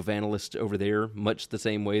a group of analysts over there, much the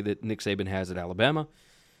same way that Nick Saban has at Alabama.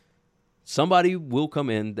 Somebody will come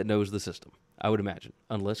in that knows the system, I would imagine,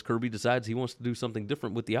 unless Kirby decides he wants to do something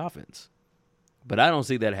different with the offense. But I don't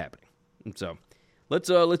see that happening. And so let's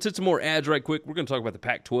hit some more ads right quick. We're going to talk about the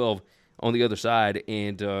Pac-12 on the other side.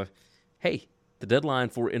 And, hey, the deadline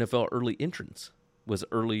for NFL early entrance was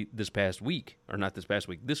early this week.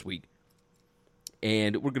 This week.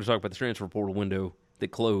 And we're going to talk about the transfer portal window that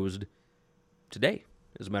closed today,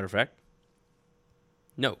 as a matter of fact.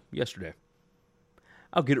 No, yesterday.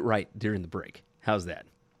 I'll get it right during the break. How's that?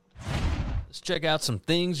 Let's check out some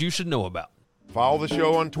things you should know about. Follow the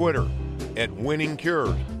show on Twitter at Winning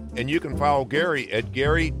Cures, and you can follow Gary at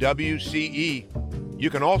Gary WCE. You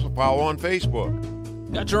can also follow on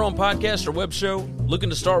Facebook. Got your own podcast or web show? Looking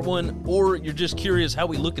to start one? Or you're just curious how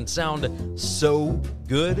we look and sound so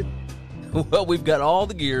good? Well, we've got all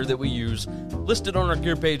the gear that we use listed on our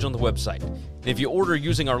gear page on the website. And if you order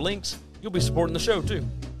using our links, you'll be supporting the show too.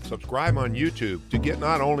 Subscribe on YouTube to get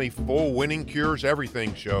not only full Winning Cures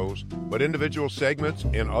Everything shows, but individual segments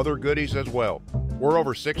and other goodies as well. We're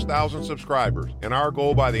over 6,000 subscribers, and our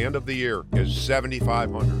goal by the end of the year is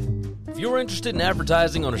 7,500. If you're interested in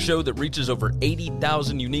advertising on a show that reaches over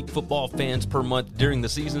 80,000 unique football fans per month during the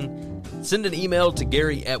season, send an email to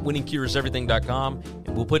Gary@winningcureseverything.com,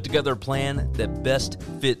 and we'll put together a plan that best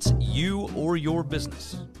fits you or your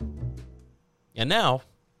business. And now,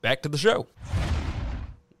 back to the show.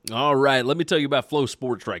 All right, let me tell you about Flow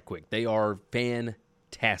Sports right quick. They are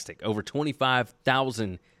fantastic. Over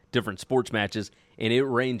 25,000 different sports matches, and it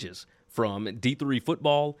ranges from D3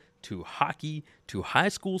 football to hockey to high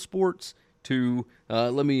school sports to,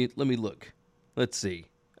 let me look. Let's see.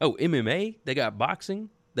 Oh, MMA. They got boxing.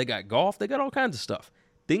 They got golf. They got all kinds of stuff.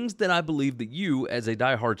 Things that I believe that you, as a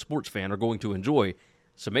diehard sports fan, are going to enjoy.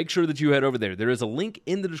 So make sure that you head over there. There is a link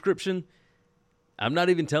in the description. I'm not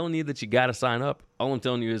even telling you that you got to sign up. All I'm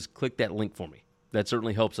telling you is click that link for me. That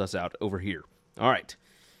certainly helps us out over here. All right.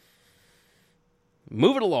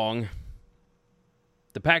 Moving along.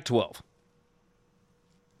 The Pac-12.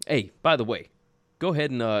 Hey, by the way, go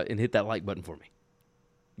ahead and hit that like button for me.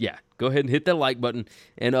 Yeah, go ahead and hit that like button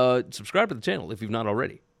and subscribe to the channel if you've not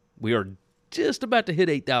already. We are just about to hit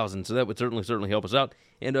 8,000, so that would certainly help us out.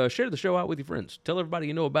 And share the show out with your friends. Tell everybody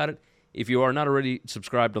you know about it. If you are not already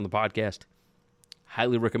subscribed on the podcast,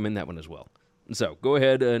 highly recommend that one as well. And so go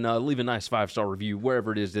ahead and leave a nice 5-star review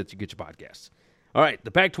wherever it is that you get your podcasts. All right,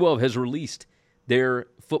 the Pac-12 has released their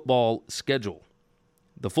football schedule,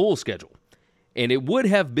 the full schedule, and it would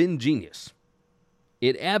have been genius.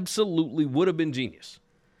 It absolutely would have been genius.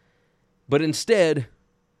 But instead,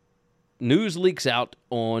 news leaks out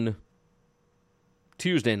on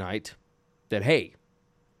Tuesday night that, hey,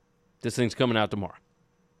 this thing's coming out tomorrow.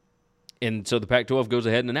 And so the Pac-12 goes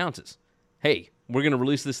ahead and announces, hey, we're going to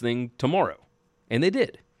release this thing tomorrow. And they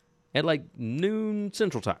did, at like noon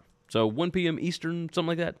Central Time. So 1 p.m. Eastern,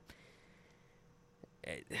 something like that.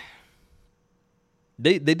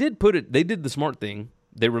 They did put it, they did the smart thing.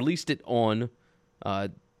 They released it on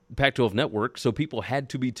Pac-12 Network, so people had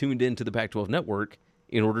to be tuned into the Pac-12 Network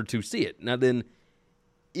in order to see it. Now then,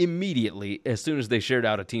 immediately, as soon as they shared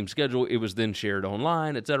out a team schedule, it was then shared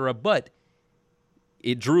online, etc. But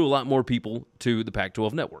it drew a lot more people to the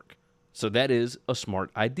Pac-12 Network. So that is a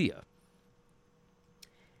smart idea.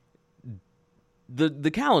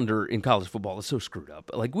 The calendar in college football is so screwed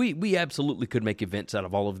up. Like, we absolutely could make events out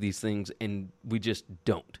of all of these things, and we just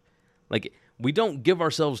don't. Like, we don't give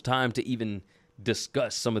ourselves time to even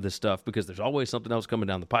discuss some of this stuff because there's always something else coming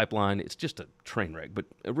down the pipeline. It's just a train wreck. But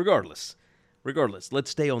regardless, let's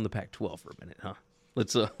stay on the Pac-12 for a minute, huh?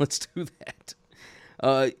 Let's do that.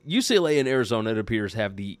 UCLA and Arizona, it appears,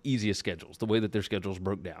 have the easiest schedules, the way that their schedules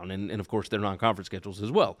broke down, and of course their non-conference schedules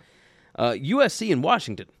as well. USC and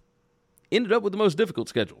Washington ended up with the most difficult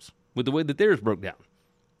schedules with the way that theirs broke down.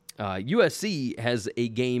 USC has a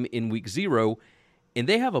game in week 0, and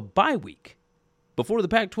they have a bye week before the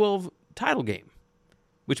Pac-12 title game,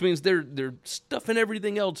 which means they're stuffing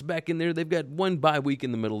everything else back in there. They've got one bye week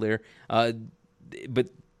in the middle there, but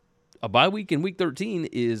a bye week in week 13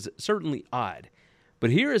 is certainly odd. But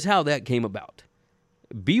here is how that came about.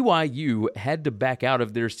 BYU had to back out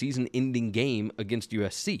of their season-ending game against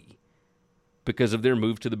USC because of their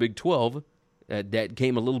move to the Big 12 that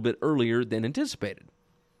came a little bit earlier than anticipated.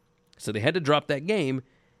 So they had to drop that game,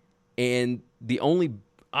 and the only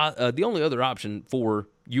other option for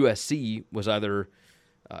USC was either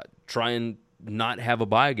try and not have a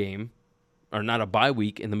bye game, or not a bye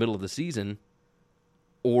week in the middle of the season,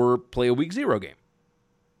 or play a week 0 game.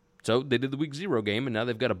 So they did the week 0 game, and now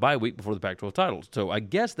they've got a bye week before the Pac-12 titles. So I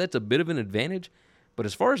guess that's a bit of an advantage, but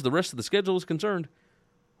as far as the rest of the schedule is concerned,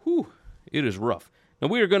 it is rough. Now,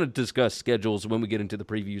 we are going to discuss schedules when we get into the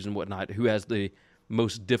previews and whatnot, who has the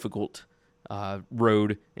most difficult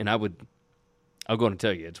road, and I'm going to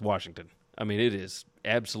tell you, it's Washington. I mean, it is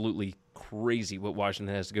absolutely crazy what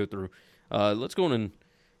Washington has to go through. Let's go on and,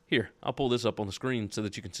 here, I'll pull this up on the screen so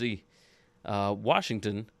that you can see.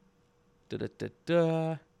 Washington,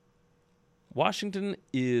 Washington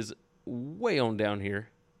is way on down here,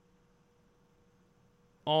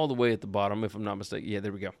 all the way at the bottom, if I'm not mistaken. Yeah,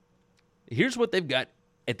 there we go. Here's what they've got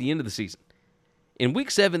at the end of the season. In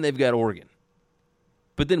week 7, they've got Oregon.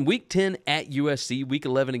 But then week 10 at USC, week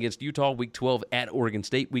 11 against Utah, week 12 at Oregon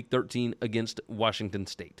State, week 13 against Washington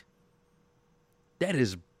State. That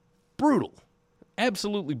is brutal.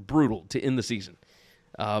 Absolutely brutal to end the season.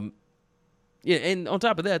 Yeah, and on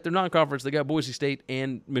top of that, they're non-conference. They got Boise State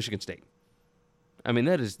and Michigan State. I mean,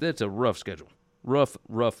 that's a rough schedule. Rough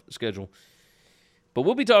schedule. But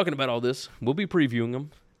we'll be talking about all this. We'll be previewing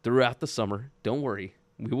them throughout the summer. Don't worry.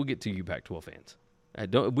 We will get to you Pac-12 fans.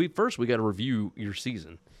 First, we got to review your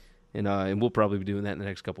season, and we'll probably be doing that in the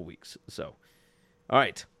next couple weeks. So, all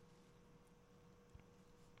right.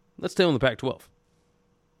 Let's stay on the Pac-12.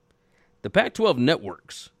 The Pac-12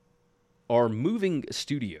 networks are moving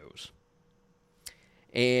studios.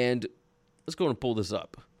 And let's go and pull this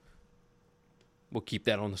up. We'll keep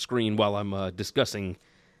that on the screen while I'm discussing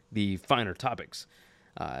the finer topics.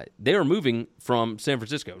 They are moving from San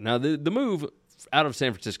Francisco. Now, the move out of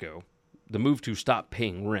San Francisco, the move to stop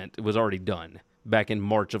paying rent, was already done back in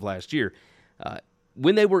March of last year.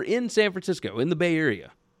 When they were in San Francisco, in the Bay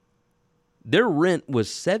Area, their rent was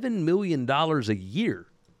 $7 million a year.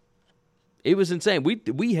 It was insane.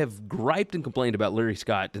 We have griped and complained about Larry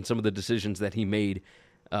Scott and some of the decisions that he made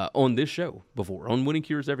on this show before, on Winning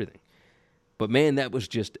Cures Everything. But, man, that was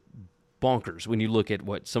just bonkers when you look at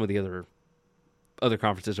what some of the other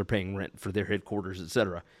conferences are paying rent for their headquarters,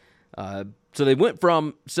 etc. So they went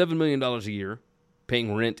from $7 million a year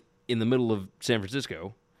paying rent in the middle of San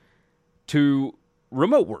Francisco to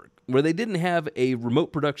remote work, where they didn't have a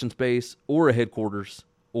remote production space or a headquarters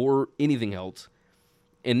or anything else.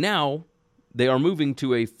 And now they are moving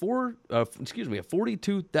to a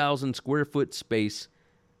 42,000 square foot space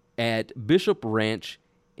at Bishop Ranch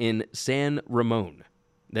in San Ramon.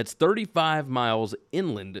 That's 35 miles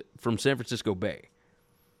inland from San Francisco Bay.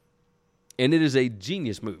 And it is a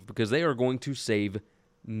genius move because they are going to save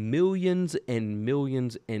millions and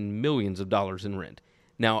millions and millions of dollars in rent.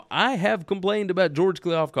 Now, I have complained about George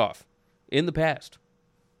Kliavkoff in the past.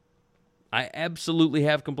 I absolutely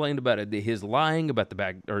have complained about it. His lying about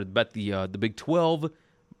the Big 12,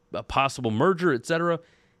 a possible merger, etc.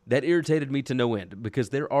 That irritated me to no end because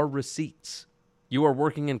there are receipts. You are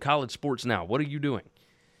working in college sports now. What are you doing?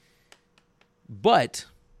 But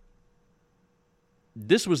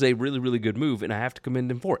this was a really, really good move, and I have to commend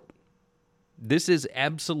him for it. This is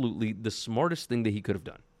absolutely the smartest thing that he could have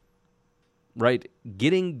done. Right?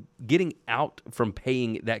 Getting out from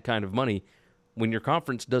paying that kind of money when your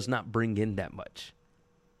conference does not bring in that much.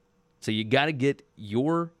 So you got to get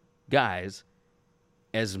your guys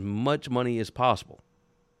as much money as possible.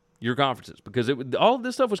 Your conferences. Because all of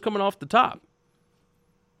this stuff was coming off the top,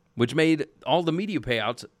 which made all the media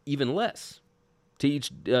payouts even less to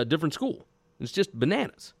each different school. It's just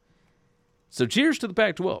bananas. So cheers to the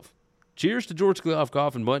Pac-12. Cheers to George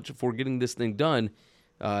Kliavkoff and bunch for getting this thing done.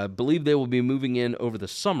 I believe they will be moving in over the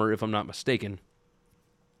summer, if I'm not mistaken.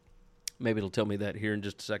 Maybe it'll tell me that here in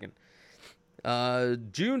just a second.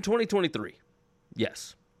 June 2023.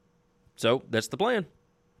 Yes. So that's the plan.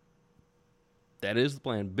 That is the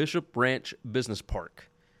plan. Bishop Ranch Business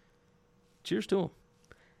Park. Cheers to them.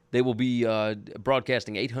 They will be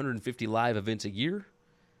broadcasting 850 live events a year.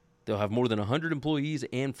 They'll have more than 100 employees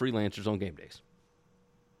and freelancers on game days.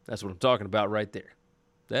 That's what I'm talking about right there.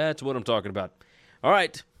 That's what I'm talking about. All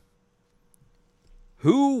right.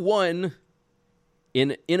 Who won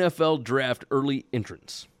in NFL draft early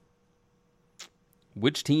entrance?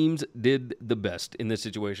 Which teams did the best in this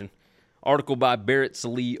situation? Article by Barrett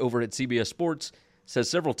Sallee over at CBS Sports says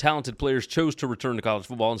several talented players chose to return to college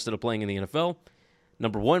football instead of playing in the NFL.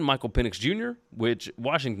 Number one, Michael Penix Jr., which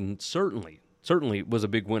Washington certainly was a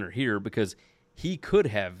big winner here because he could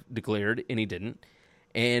have declared and he didn't.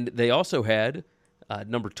 And they also had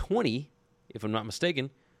number 20, if I'm not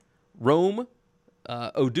mistaken, Rome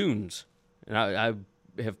Odunze. And I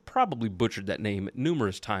have probably butchered that name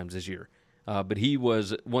numerous times this year. But he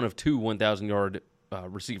was one of two 1,000-yard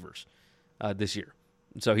receivers this year.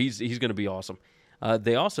 So he's going to be awesome.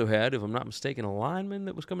 They also had, if I'm not mistaken, a lineman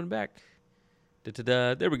that was coming back.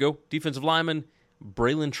 There we go. Defensive lineman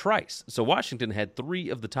Braylon Trice. So Washington had 3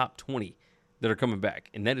 of the top 20 that are coming back,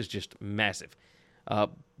 and that is just massive.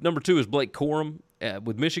 Number 2 is Blake Corum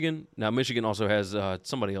with Michigan. Now, Michigan also has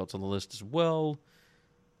somebody else on the list as well,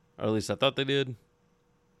 or at least I thought they did.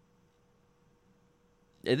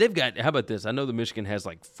 They've got, how about this? I know that Michigan has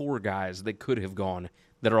like 4 guys that could have gone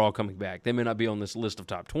that are all coming back. They may not be on this list of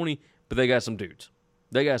top 20, but they got some dudes.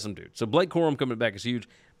 So Blake Corum coming back is huge.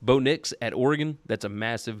 Bo Nix at Oregon, that's a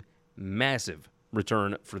massive, massive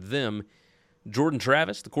return for them. Jordan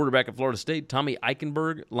Travis, the quarterback at Florida State. Tommy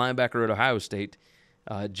Eichenberg, linebacker at Ohio State.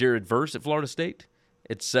 Jared Verse at Florida State,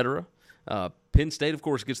 etc. Penn State, of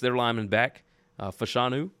course, gets their lineman back.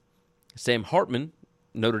 Fashanu. Sam Hartman,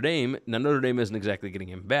 Notre Dame. Now, Notre Dame isn't exactly getting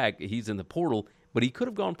him back. He's in the portal, but he could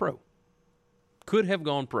have gone pro.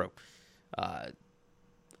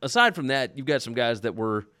 Aside from that, you've got some guys that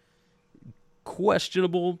were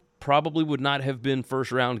questionable, probably would not have been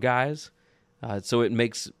first-round guys. So it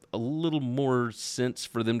makes a little more sense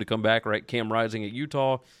for them to come back, right? Cam Rising at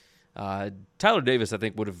Utah. Tyler Davis, I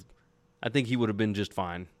think he would have been just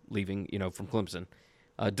fine leaving, from Clemson.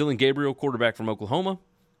 Dylan Gabriel, quarterback from Oklahoma.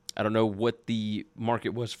 I don't know what the market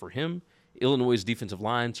was for him. Illinois' defensive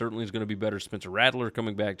line certainly is going to be better. Spencer Rattler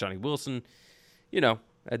coming back. Johnny Wilson.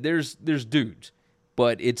 There's dudes.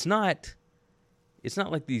 But it's not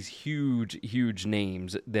like these huge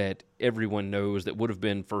names that everyone knows that would have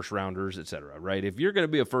been first-rounders, et cetera, right? If you're going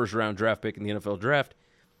to be a first-round draft pick in the NFL draft,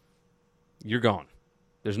 you're gone.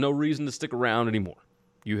 There's no reason to stick around anymore.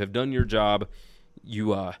 You have done your job.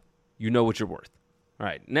 You know what you're worth. All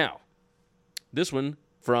right, now, this one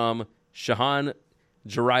from Shahan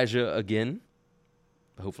Jarija again.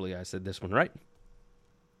 Hopefully I said this one right.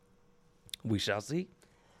 We shall see.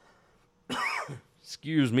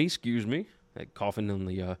 Excuse me. That coughing in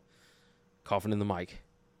the mic.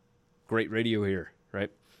 Great radio here,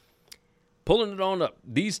 right? Pulling it on up.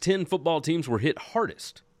 These 10 football teams were hit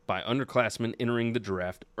hardest by underclassmen entering the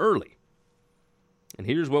draft early. And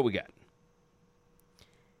here's what we got.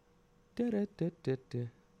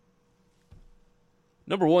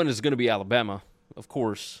 Number 1 is going to be Alabama, of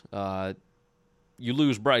course. You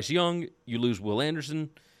lose Bryce Young. You lose Will Anderson.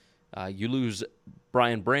 You lose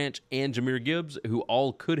Brian Branch and Jahmyr Gibbs, who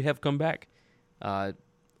all could have come back.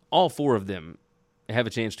 All 4 of them have a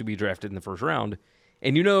chance to be drafted in the first round.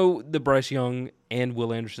 And you know that Bryce Young and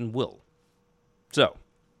Will Anderson will. So,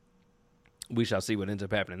 we shall see what ends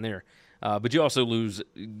up happening there. But you also lose,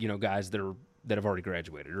 guys that have already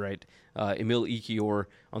graduated, right? Emil Ekiyor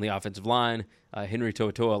on the offensive line, Henry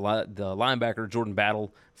To'oTo'o, the linebacker, Jordan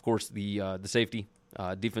Battle, of course, the safety,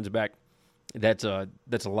 defensive back. That's a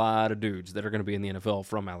lot of dudes that are going to be in the NFL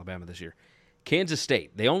from Alabama this year. Kansas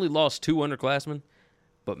State, they only lost 2 underclassmen,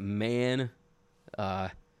 but man,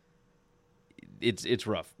 it's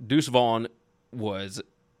rough. Deuce Vaughn was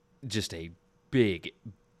just a big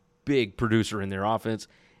producer in their offense,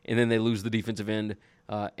 and then they lose the defensive end,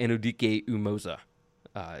 Enudike Uzoma.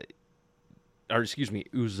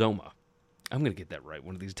 I'm going to get that right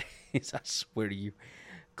one of these days, I swear to you.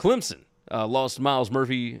 Clemson lost Miles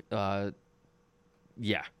Murphy, Brian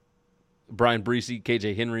Breesy,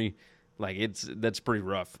 KJ Henry, that's pretty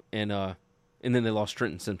rough. And then they lost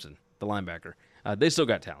Trenton Simpson, the linebacker. They still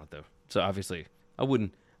got talent though, so obviously I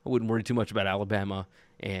wouldn't worry too much about Alabama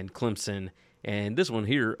and Clemson. And this one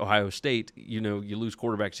here, Ohio State, you lose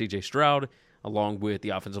quarterback C.J. Stroud along with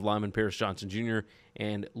the offensive lineman Paris Johnson Jr.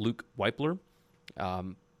 and Luke Weipler.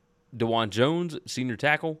 DeJuan Jones, senior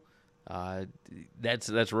tackle,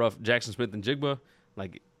 that's rough. Jackson Smith and Jigba,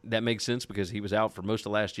 that makes sense because he was out for most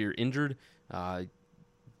of last year injured.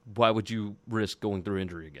 Why would you risk going through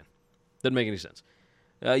injury again? Doesn't make any sense.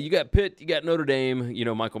 You got Pitt, you got Notre Dame,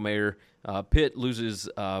 Michael Mayer. Pitt loses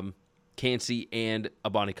Cansey and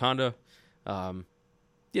Abanikanda.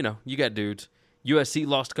 You got dudes. USC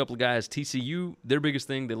lost a couple of guys. TCU, their biggest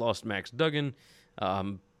thing, they lost Max Duggan.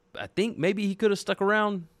 I think maybe he could have stuck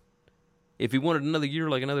around if he wanted another year,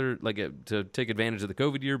 to take advantage of the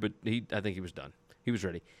COVID year, but I think he was done. He was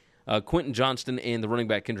ready. Quentin Johnston and the running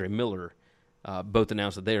back Kendre Miller both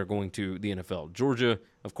announced that they are going to the NFL. Georgia,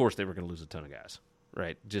 of course, they were going to lose a ton of guys,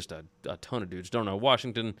 right? Just a ton of dudes. Darnell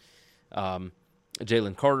Washington,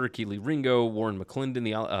 Jalen Carter, Keely Ringo, Warren McClendon,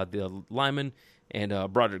 the lineman,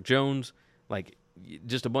 and Broderick Jones,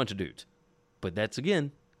 just a bunch of dudes. But that's,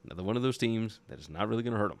 again, another one of those teams that is not really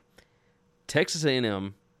going to hurt them. Texas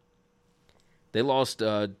A&M, they lost,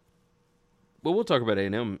 we'll talk about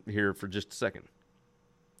A&M here for just a second.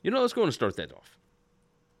 Let's go and start that off.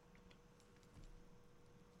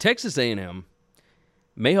 Texas A&M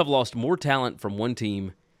may have lost more talent from one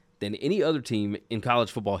team than any other team in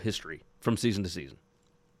college football history from season to season.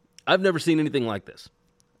 I've never seen anything like this.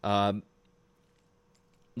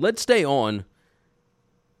 Let's stay on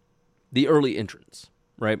the early entrants,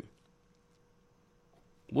 right?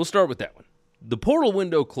 We'll start with that one. The portal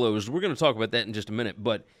window closed. We're going to talk about that in just a minute,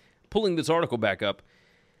 but pulling this article back up,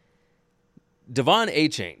 Devon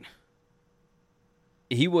Achane,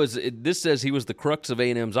 this says he was the crux of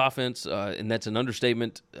A&M's offense, and that's an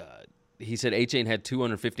understatement. He said Achane had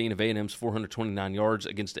 215 of A&M's 429 yards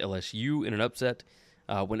against LSU in an upset.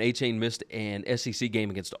 When Achane missed an SEC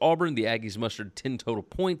game against Auburn, the Aggies mustered 10 total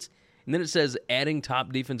points. And then it says adding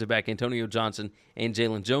top defensive back Antonio Johnson and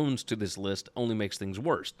Jalen Jones to this list only makes things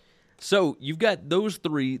worse. So you've got those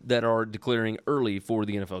three that are declaring early for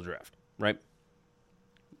the NFL draft, right?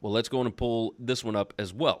 Well, let's go on and pull this one up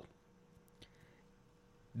as well.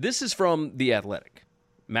 This is from The Athletic.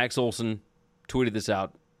 Max Olson tweeted this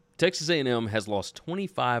out. Texas A&M has lost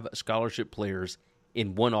 25 scholarship players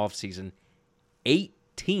in one offseason.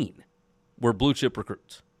 18 were blue-chip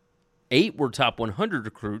recruits. 8 were top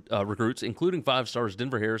 100 recruits, including 5 stars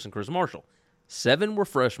Denver Harris and Chris Marshall. 7 were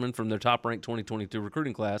freshmen from their top-ranked 2022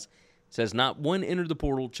 recruiting class. Says not one entered the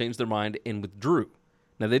portal, changed their mind, and withdrew.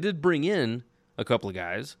 Now, they did bring in a couple of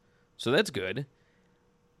guys, so that's good.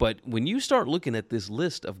 But when you start looking at this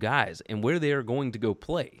list of guys and where they are going to go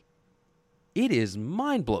play, it is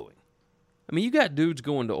mind-blowing. I mean, you got dudes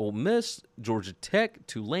going to Ole Miss, Georgia Tech,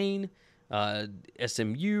 Tulane,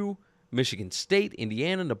 SMU, Michigan State,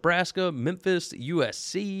 Indiana, Nebraska, Memphis,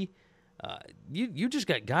 USC. You just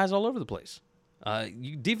got guys all over the place.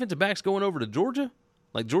 Defensive backs going over to Georgia.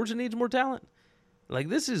 Georgia needs more talent.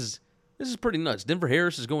 This is pretty nuts. Denver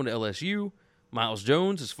Harris is going to LSU. Miles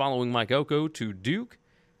Jones is following Mike Oko to Duke.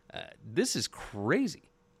 This is crazy.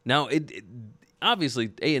 Now, it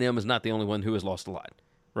obviously A&M is not the only one who has lost a lot,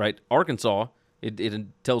 right? Arkansas,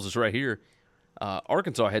 it tells us right here,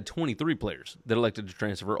 Arkansas had 23 players that elected to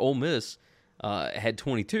transfer. Ole Miss had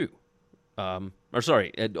 22.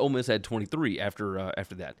 Ole Miss had 23 after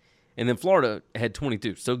that. And then Florida had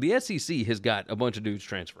 22. So the SEC has got a bunch of dudes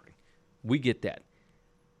transferring. We get that.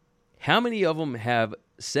 How many of them have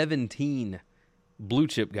 17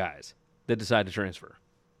 blue-chip guys that decide to transfer?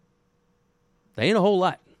 They ain't a whole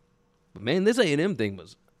lot. But, man, this A&M thing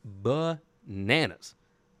was bananas.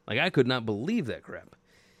 I could not believe that crap.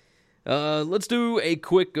 Let's do a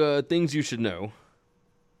quick things you should know.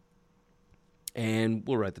 And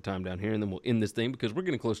we'll write the time down here, and then we'll end this thing because we're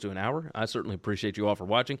getting close to an hour. I certainly appreciate you all for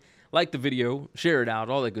watching. Like the video, share it out,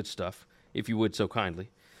 all that good stuff, if you would so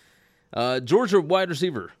kindly. Georgia wide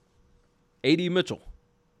receiver, A.D. Mitchell.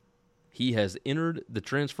 He has entered the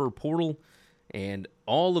transfer portal, and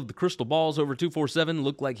all of the crystal balls over 247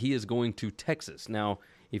 look like he is going to Texas. Now,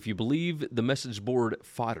 if you believe the message board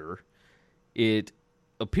fodder, it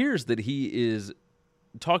appears that he is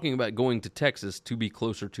talking about going to Texas to be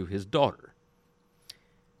closer to his daughter.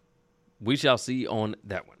 We shall see on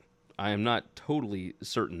that one. I am not totally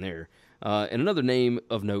certain there. And another name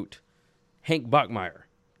of note, Hank Bachmeier,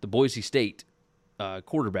 the Boise State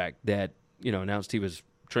quarterback that announced he was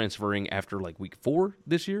transferring after like week 4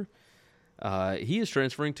 this year. He is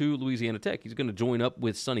transferring to Louisiana Tech. He's going to join up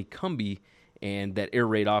with Sonny Cumbie and that air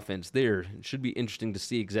raid offense there. It should be interesting to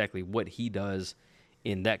see exactly what he does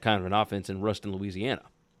in that kind of an offense in Ruston, Louisiana.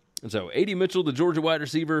 And so A.D. Mitchell, the Georgia wide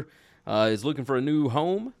receiver, is looking for a new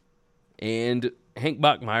home. And Hank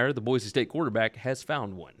Bachmeier, the Boise State quarterback, has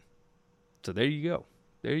found one. So there you go.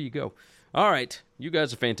 There you go. All right. You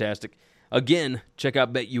guys are fantastic. Again, check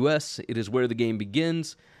out BetUS. It is where the game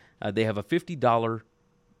begins. They have a $50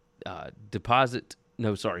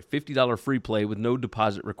 $50 free play with no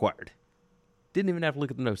deposit required. Didn't even have to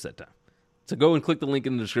look at the notes that time. So go and click the link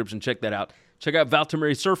in the description. Check that out. Check out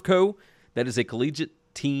Valtameri Surf Co. That is a collegiate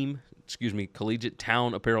town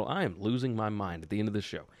apparel. I am losing my mind at the end of this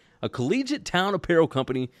show. A collegiate town apparel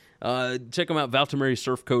company. Check them out,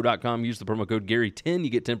 ValtameriSurfCo.com. Use the promo code Gary10.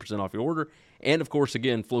 You get 10% off your order. And, of course,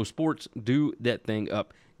 again, Flow Sports. Do that thing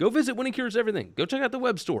up. Go visit Winning Cures Everything. Go check out the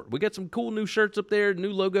web store. We got some cool new shirts up there,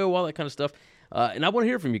 new logo, all that kind of stuff. And I want to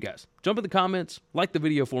hear from you guys. Jump in the comments. Like the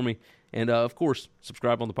video for me. And, of course,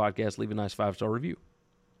 subscribe on the podcast. Leave a nice 5-star review.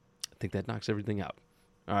 I think that knocks everything out.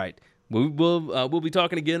 All right. We'll be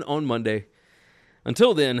talking again on Monday.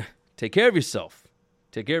 Until then, take care of yourself.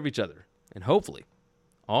 Take care of each other, and hopefully,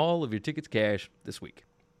 all of your tickets cash this week.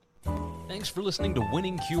 Thanks for listening to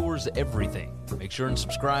Winning Cures Everything. Make sure and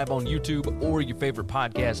subscribe on YouTube or your favorite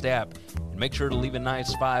podcast app, and make sure to leave a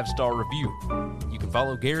nice 5-star review. You can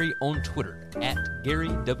follow Gary on Twitter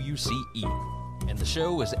 @GaryWCE, and the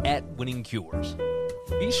show is @WinningCures.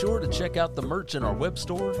 Be sure to check out the merch in our web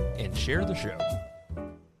store and share the show.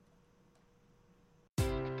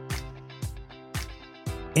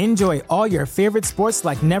 Enjoy all your favorite sports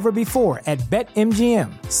like never before at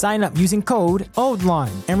BetMGM. Sign up using code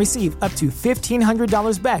OldLine and receive up to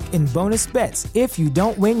 $1,500 back in bonus bets if you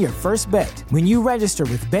don't win your first bet. When you register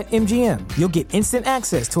with BetMGM, you'll get instant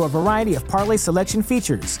access to a variety of parlay selection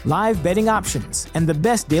features, live betting options, and the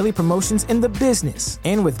best daily promotions in the business.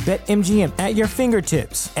 And with BetMGM at your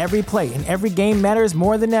fingertips, every play and every game matters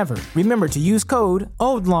more than ever. Remember to use code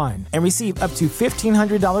OldLine and receive up to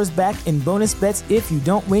 $1,500 back in bonus bets if you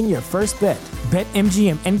don't win your first bet.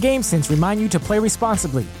 BetMGM and GameSense remind you to play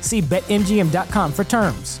responsibly. See BetMGM.com for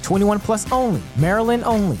terms. 21 plus only. Maryland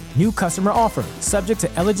only. New customer offer. Subject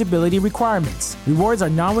to eligibility requirements. Rewards are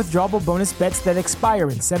non-withdrawable bonus bets that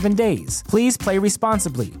expire in 7 days. Please play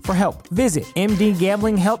responsibly. For help, visit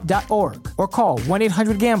mdgamblinghelp.org or call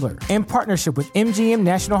 1-800-GAMBLER in partnership with MGM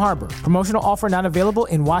National Harbor. Promotional offer not available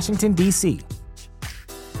in Washington, D.C.